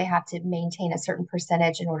post-test where they have to maintain a certain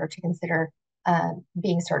percentage in order to consider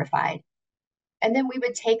being certified. And then we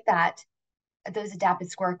would take those adapted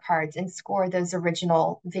scorecards and score those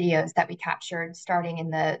original videos that we captured starting in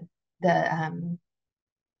the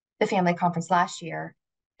family conference last year.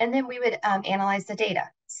 And then we would analyze the data.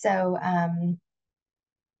 So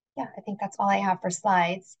yeah, I think that's all I have for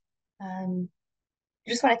slides. I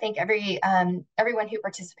just want to thank everyone who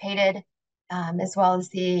participated, as well as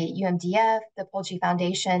the UMDF, the Pol-G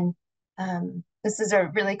Foundation. This is a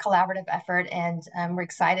really collaborative effort, and we're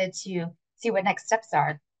excited to see what next steps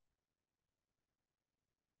are.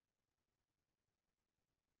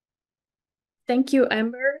 Thank you,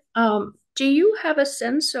 Amber. Do you have a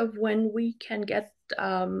sense of when we can get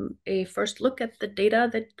a first look at the data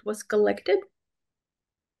that was collected?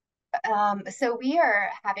 So we are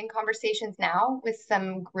having conversations now with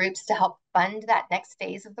some groups to help fund that next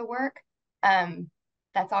phase of the work.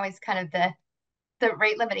 That's always kind of the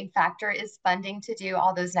rate limiting factor is funding to do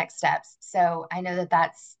all those next steps. So I know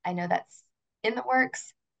that's in the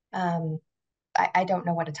works. I don't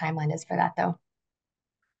know what a timeline is for that though.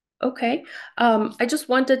 Okay. I just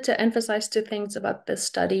wanted to emphasize 2 things about this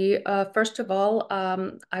study. First of all,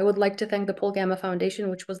 I would like to thank the Pol Gamma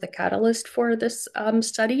Foundation, which was the catalyst for this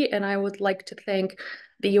study, and I would like to thank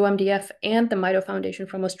the UMDF and the Mito Foundation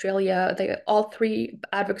from Australia. All 3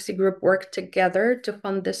 advocacy group worked together to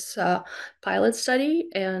fund this pilot study,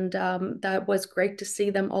 and that was great to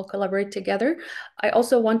see them all collaborate together. I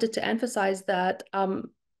also wanted to emphasize that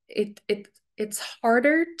it's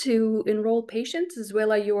harder to enroll patients as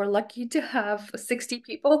well. You are lucky to have 60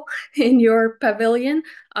 people in your pavilion.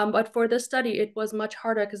 But for the study, it was much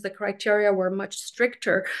harder because the criteria were much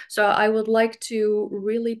stricter. So I would like to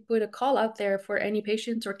really put a call out there for any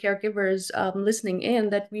patients or caregivers listening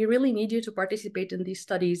in that we really need you to participate in these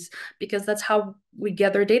studies, because that's how we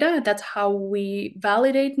gather data. That's how we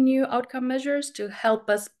validate new outcome measures to help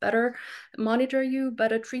us better monitor you,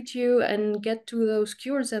 better treat you, and get to those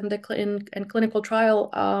cures and clinical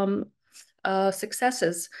trial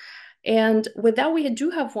successes. And with that, we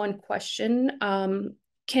do have one question.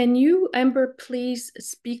 Can you, Amber, please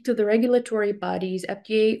speak to the regulatory bodies,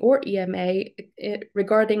 FDA or EMA,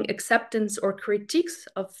 regarding acceptance or critiques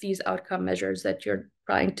of these outcome measures that you're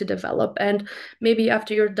trying to develop? And maybe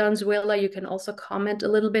after you're done, Zuela, you can also comment a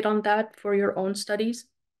little bit on that for your own studies.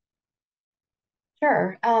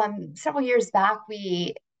 Sure. Several years back,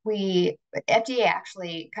 FDA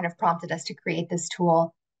actually kind of prompted us to create this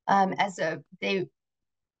tool.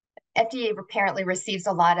 FDA apparently receives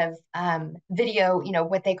a lot of video,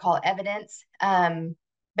 what they call evidence,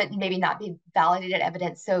 but maybe not be validated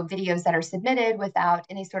evidence. So videos that are submitted without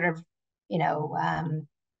any sort of,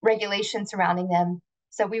 regulation surrounding them.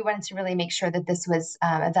 So we wanted to really make sure that this was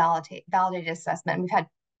a validated assessment. And we've had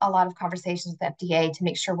a lot of conversations with FDA to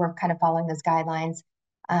make sure we're kind of following those guidelines.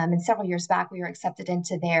 And several years back, we were accepted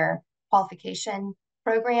into their qualification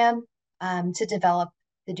program. to develop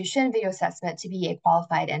the Duchenne Video Assessment to be a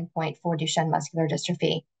qualified endpoint for Duchenne muscular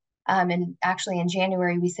dystrophy. And actually in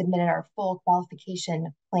January, we submitted our full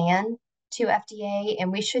qualification plan to FDA,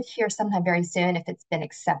 and we should hear sometime very soon if it's been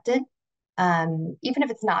accepted. Even if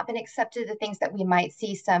it's not been accepted, the things that we might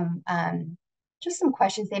see just some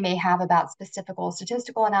questions they may have about specific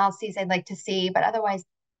statistical analyses they'd like to see, but otherwise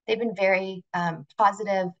they've been very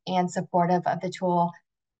positive and supportive of the tool.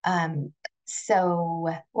 So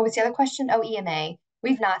what was the other question? Oh, EMA.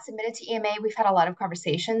 We've not submitted to EMA. We've had a lot of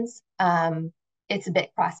conversations. It's a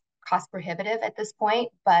bit cost prohibitive at this point,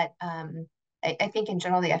 but I think in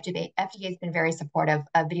general, the FDA has been very supportive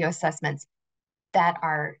of video assessments that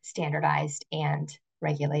are standardized and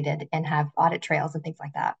regulated and have audit trails and things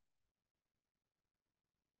like that.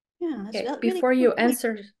 Yeah, that's Okay, really before you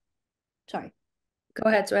answer, sorry. go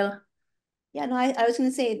ahead, Zoila. Yeah, no, I was going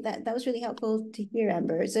to say that was really helpful to hear,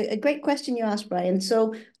 Amber. It's a great question you asked, Brian.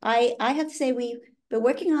 So I have to say we've been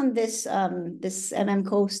working on this this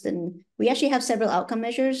Coast, and we actually have several outcome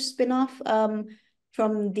measures spin-off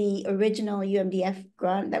from the original UMDF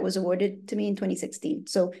grant that was awarded to me in 2016.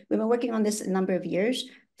 So we've been working on this a number of years.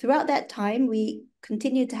 Throughout that time, we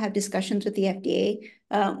continued to have discussions with the FDA,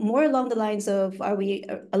 more along the lines of, are we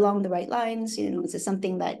along the right lines? You know, is this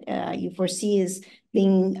something that you foresee as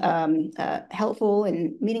being helpful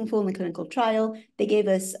and meaningful in the clinical trial? They gave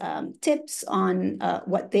us tips on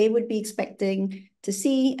what they would be expecting to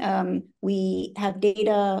see. We have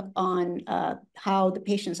data on how the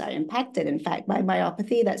patients are impacted, in fact, by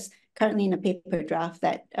myopathy. That's currently in a paper draft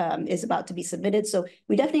that is about to be submitted. So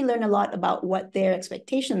we definitely learn a lot about what their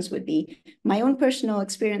expectations would be. My own personal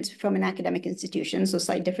experience from an academic institution, so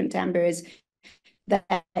slightly different to Amber, is that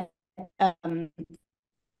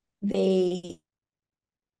they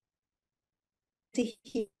to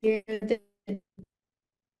hear the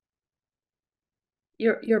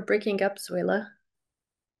You're breaking up, Zoila.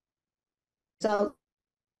 result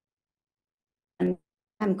and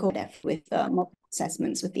I'm co-def with multiple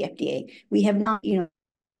assessments with the FDA. We have not, you know,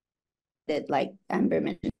 that like Amber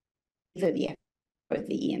mentioned, either the FDA or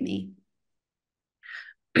the EMA.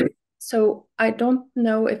 So I don't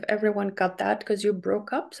know if everyone got that because you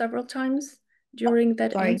broke up several times during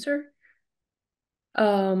that answer.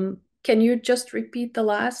 Can you just repeat the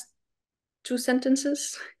last two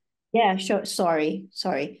sentences? Yeah, sure. Sorry.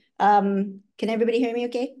 Can everybody hear me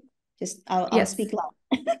okay? Just I'll speak loud.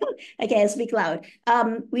 Okay, I'll speak loud.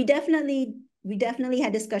 We definitely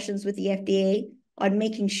had discussions with the FDA on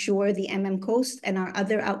making sure the Coast and our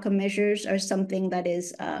other outcome measures are something that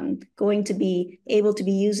is going to be able to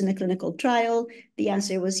be used in a clinical trial. The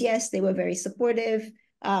answer was yes. They were very supportive.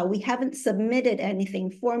 We haven't submitted anything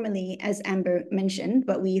formally, as Amber mentioned,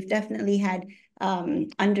 but we've definitely had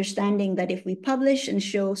understanding that if we publish and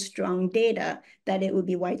show strong data, that it would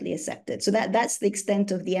be widely accepted. So that's the extent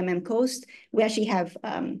of the Coast. We actually have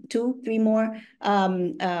 3 more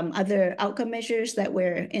other outcome measures that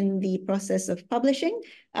we're in the process of publishing.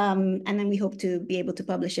 And then we hope to be able to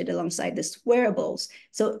publish it alongside this Wearables.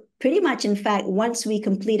 So pretty much, in fact, once we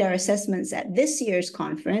complete our assessments at this year's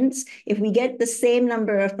conference, if we get the same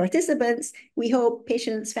number of participants, we hope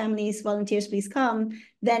patients, families, volunteers, please come,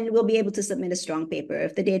 then we'll be able to submit a strong paper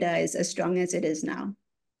if the data is as strong as it is now.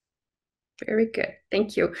 Very good.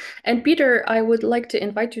 Thank you. And Peter, I would like to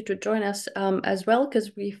invite you to join us as well,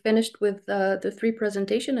 because we finished with the 3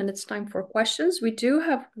 presentation and it's time for questions. We do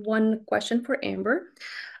have one question for Amber.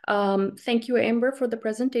 Thank you, Amber, for the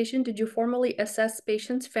presentation. Did you formally assess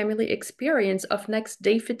patients' family experience of next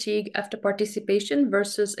day fatigue after participation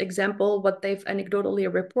versus example, what they've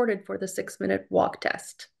anecdotally reported for the 6-minute walk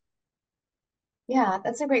test? Yeah,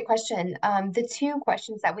 that's a great question. The 2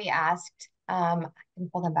 questions that we asked, I can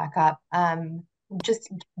pull them back up,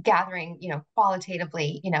 just gathering,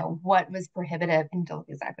 qualitatively, what was prohibitive and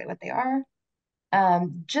exactly what they are.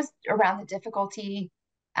 Just around the difficulty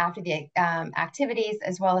after the activities,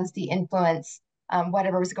 as well as the influence,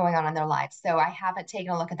 whatever was going on in their lives. So I haven't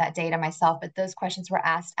taken a look at that data myself, but those questions were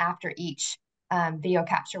asked after each video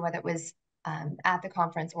capture, whether it was at the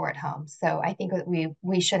conference or at home. So I think that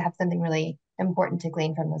we should have something really important to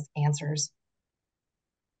glean from those answers.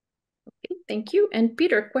 Okay, thank you. And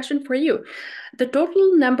Peter, question for you. The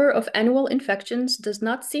total number of annual infections does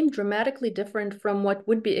not seem dramatically different from what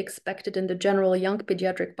would be expected in the general young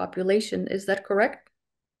pediatric population. Is that correct?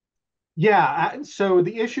 Yeah, so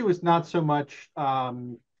the issue is not so much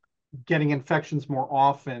getting infections more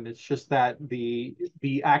often. It's just that the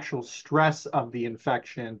actual stress of the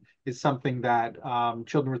infection is something that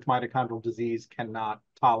children with mitochondrial disease cannot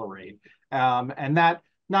tolerate. And that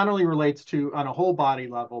not only relates to on a whole body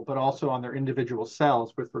level, but also on their individual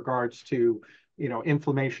cells with regards to,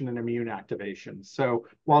 inflammation and immune activation. So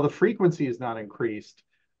while the frequency is not increased,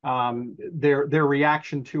 their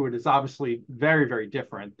reaction to it is obviously very, very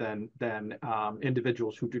different than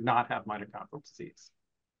individuals who do not have mitochondrial disease.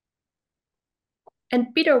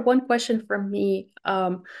 And Peter, one question from me.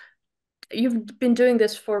 You've been doing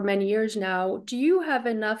this for many years now. Do you have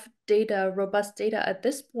enough data, robust data at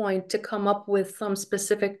this point, to come up with some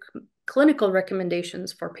specific clinical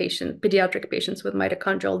recommendations for pediatric patients with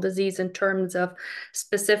mitochondrial disease in terms of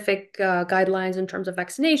specific guidelines in terms of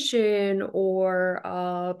vaccination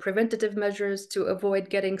or preventative measures to avoid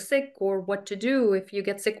getting sick, or what to do if you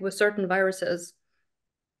get sick with certain viruses?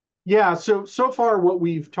 Yeah, so far what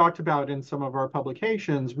we've talked about in some of our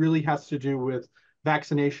publications really has to do with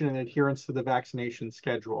vaccination and adherence to the vaccination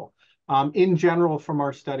schedule. In general, from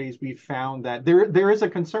our studies, we've found that there is a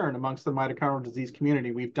concern amongst the mitochondrial disease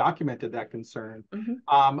community. We've documented that concern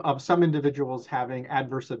of some individuals having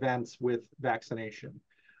adverse events with vaccination.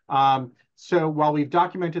 So while we've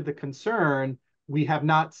documented the concern, we have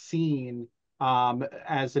not seen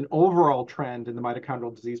as an overall trend in the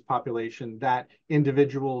mitochondrial disease population that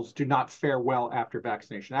individuals do not fare well after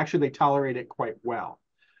vaccination. Actually, they tolerate it quite well.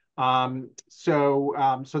 So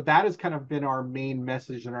that has kind of been our main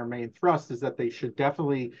message and our main thrust, is that they should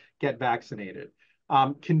definitely get vaccinated.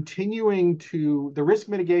 Continuing to the risk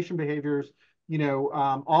mitigation behaviors,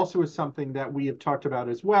 also is something that we have talked about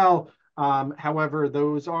as well. However,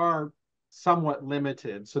 those are somewhat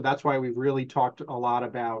limited. So that's why we've really talked a lot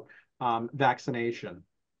about vaccination.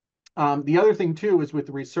 The other thing too is with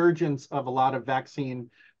the resurgence of a lot of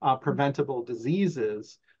vaccine preventable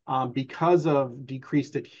diseases, because of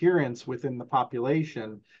decreased adherence within the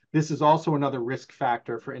population, this is also another risk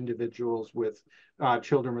factor for individuals with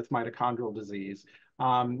children with mitochondrial disease.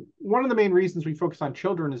 One of the main reasons we focus on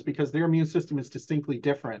children is because their immune system is distinctly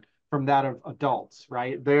different from that of adults,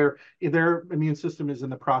 right? Their immune system is in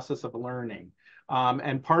the process of learning.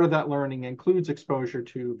 And part of that learning includes exposure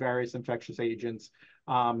to various infectious agents.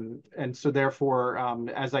 And so therefore,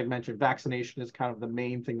 as I mentioned, vaccination is kind of the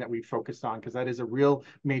main thing that we focused on, because that is a real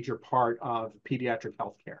major part of pediatric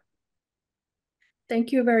healthcare.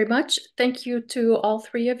 Thank you very much. Thank you to all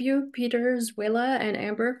three of you, Peter, Zwela, and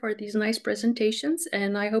Amber, for these nice presentations.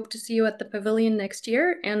 And I hope to see you at the Pavilion next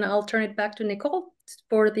year. And I'll turn it back to Nicole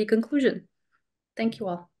for the conclusion. Thank you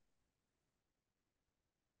all.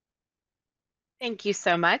 Thank you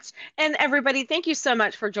so much. And everybody, thank you so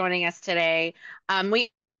much for joining us today. We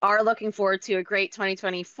are looking forward to a great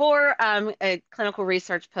 2024 Clinical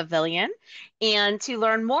Research Pavilion. And to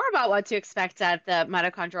learn more about what to expect at the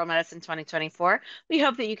Mitochondrial Medicine 2024, we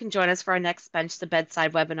hope that you can join us for our next Bench to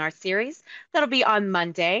Bedside webinar series. That'll be on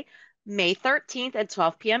Monday, May 13th at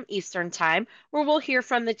 12 p.m. Eastern Time, where we'll hear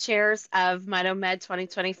from the chairs of MitoMed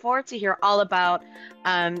 2024 to hear all about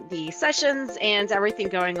the sessions and everything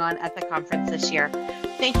going on at the conference this year.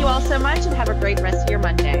 Thank you all so much, and have a great rest of your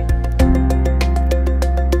Monday.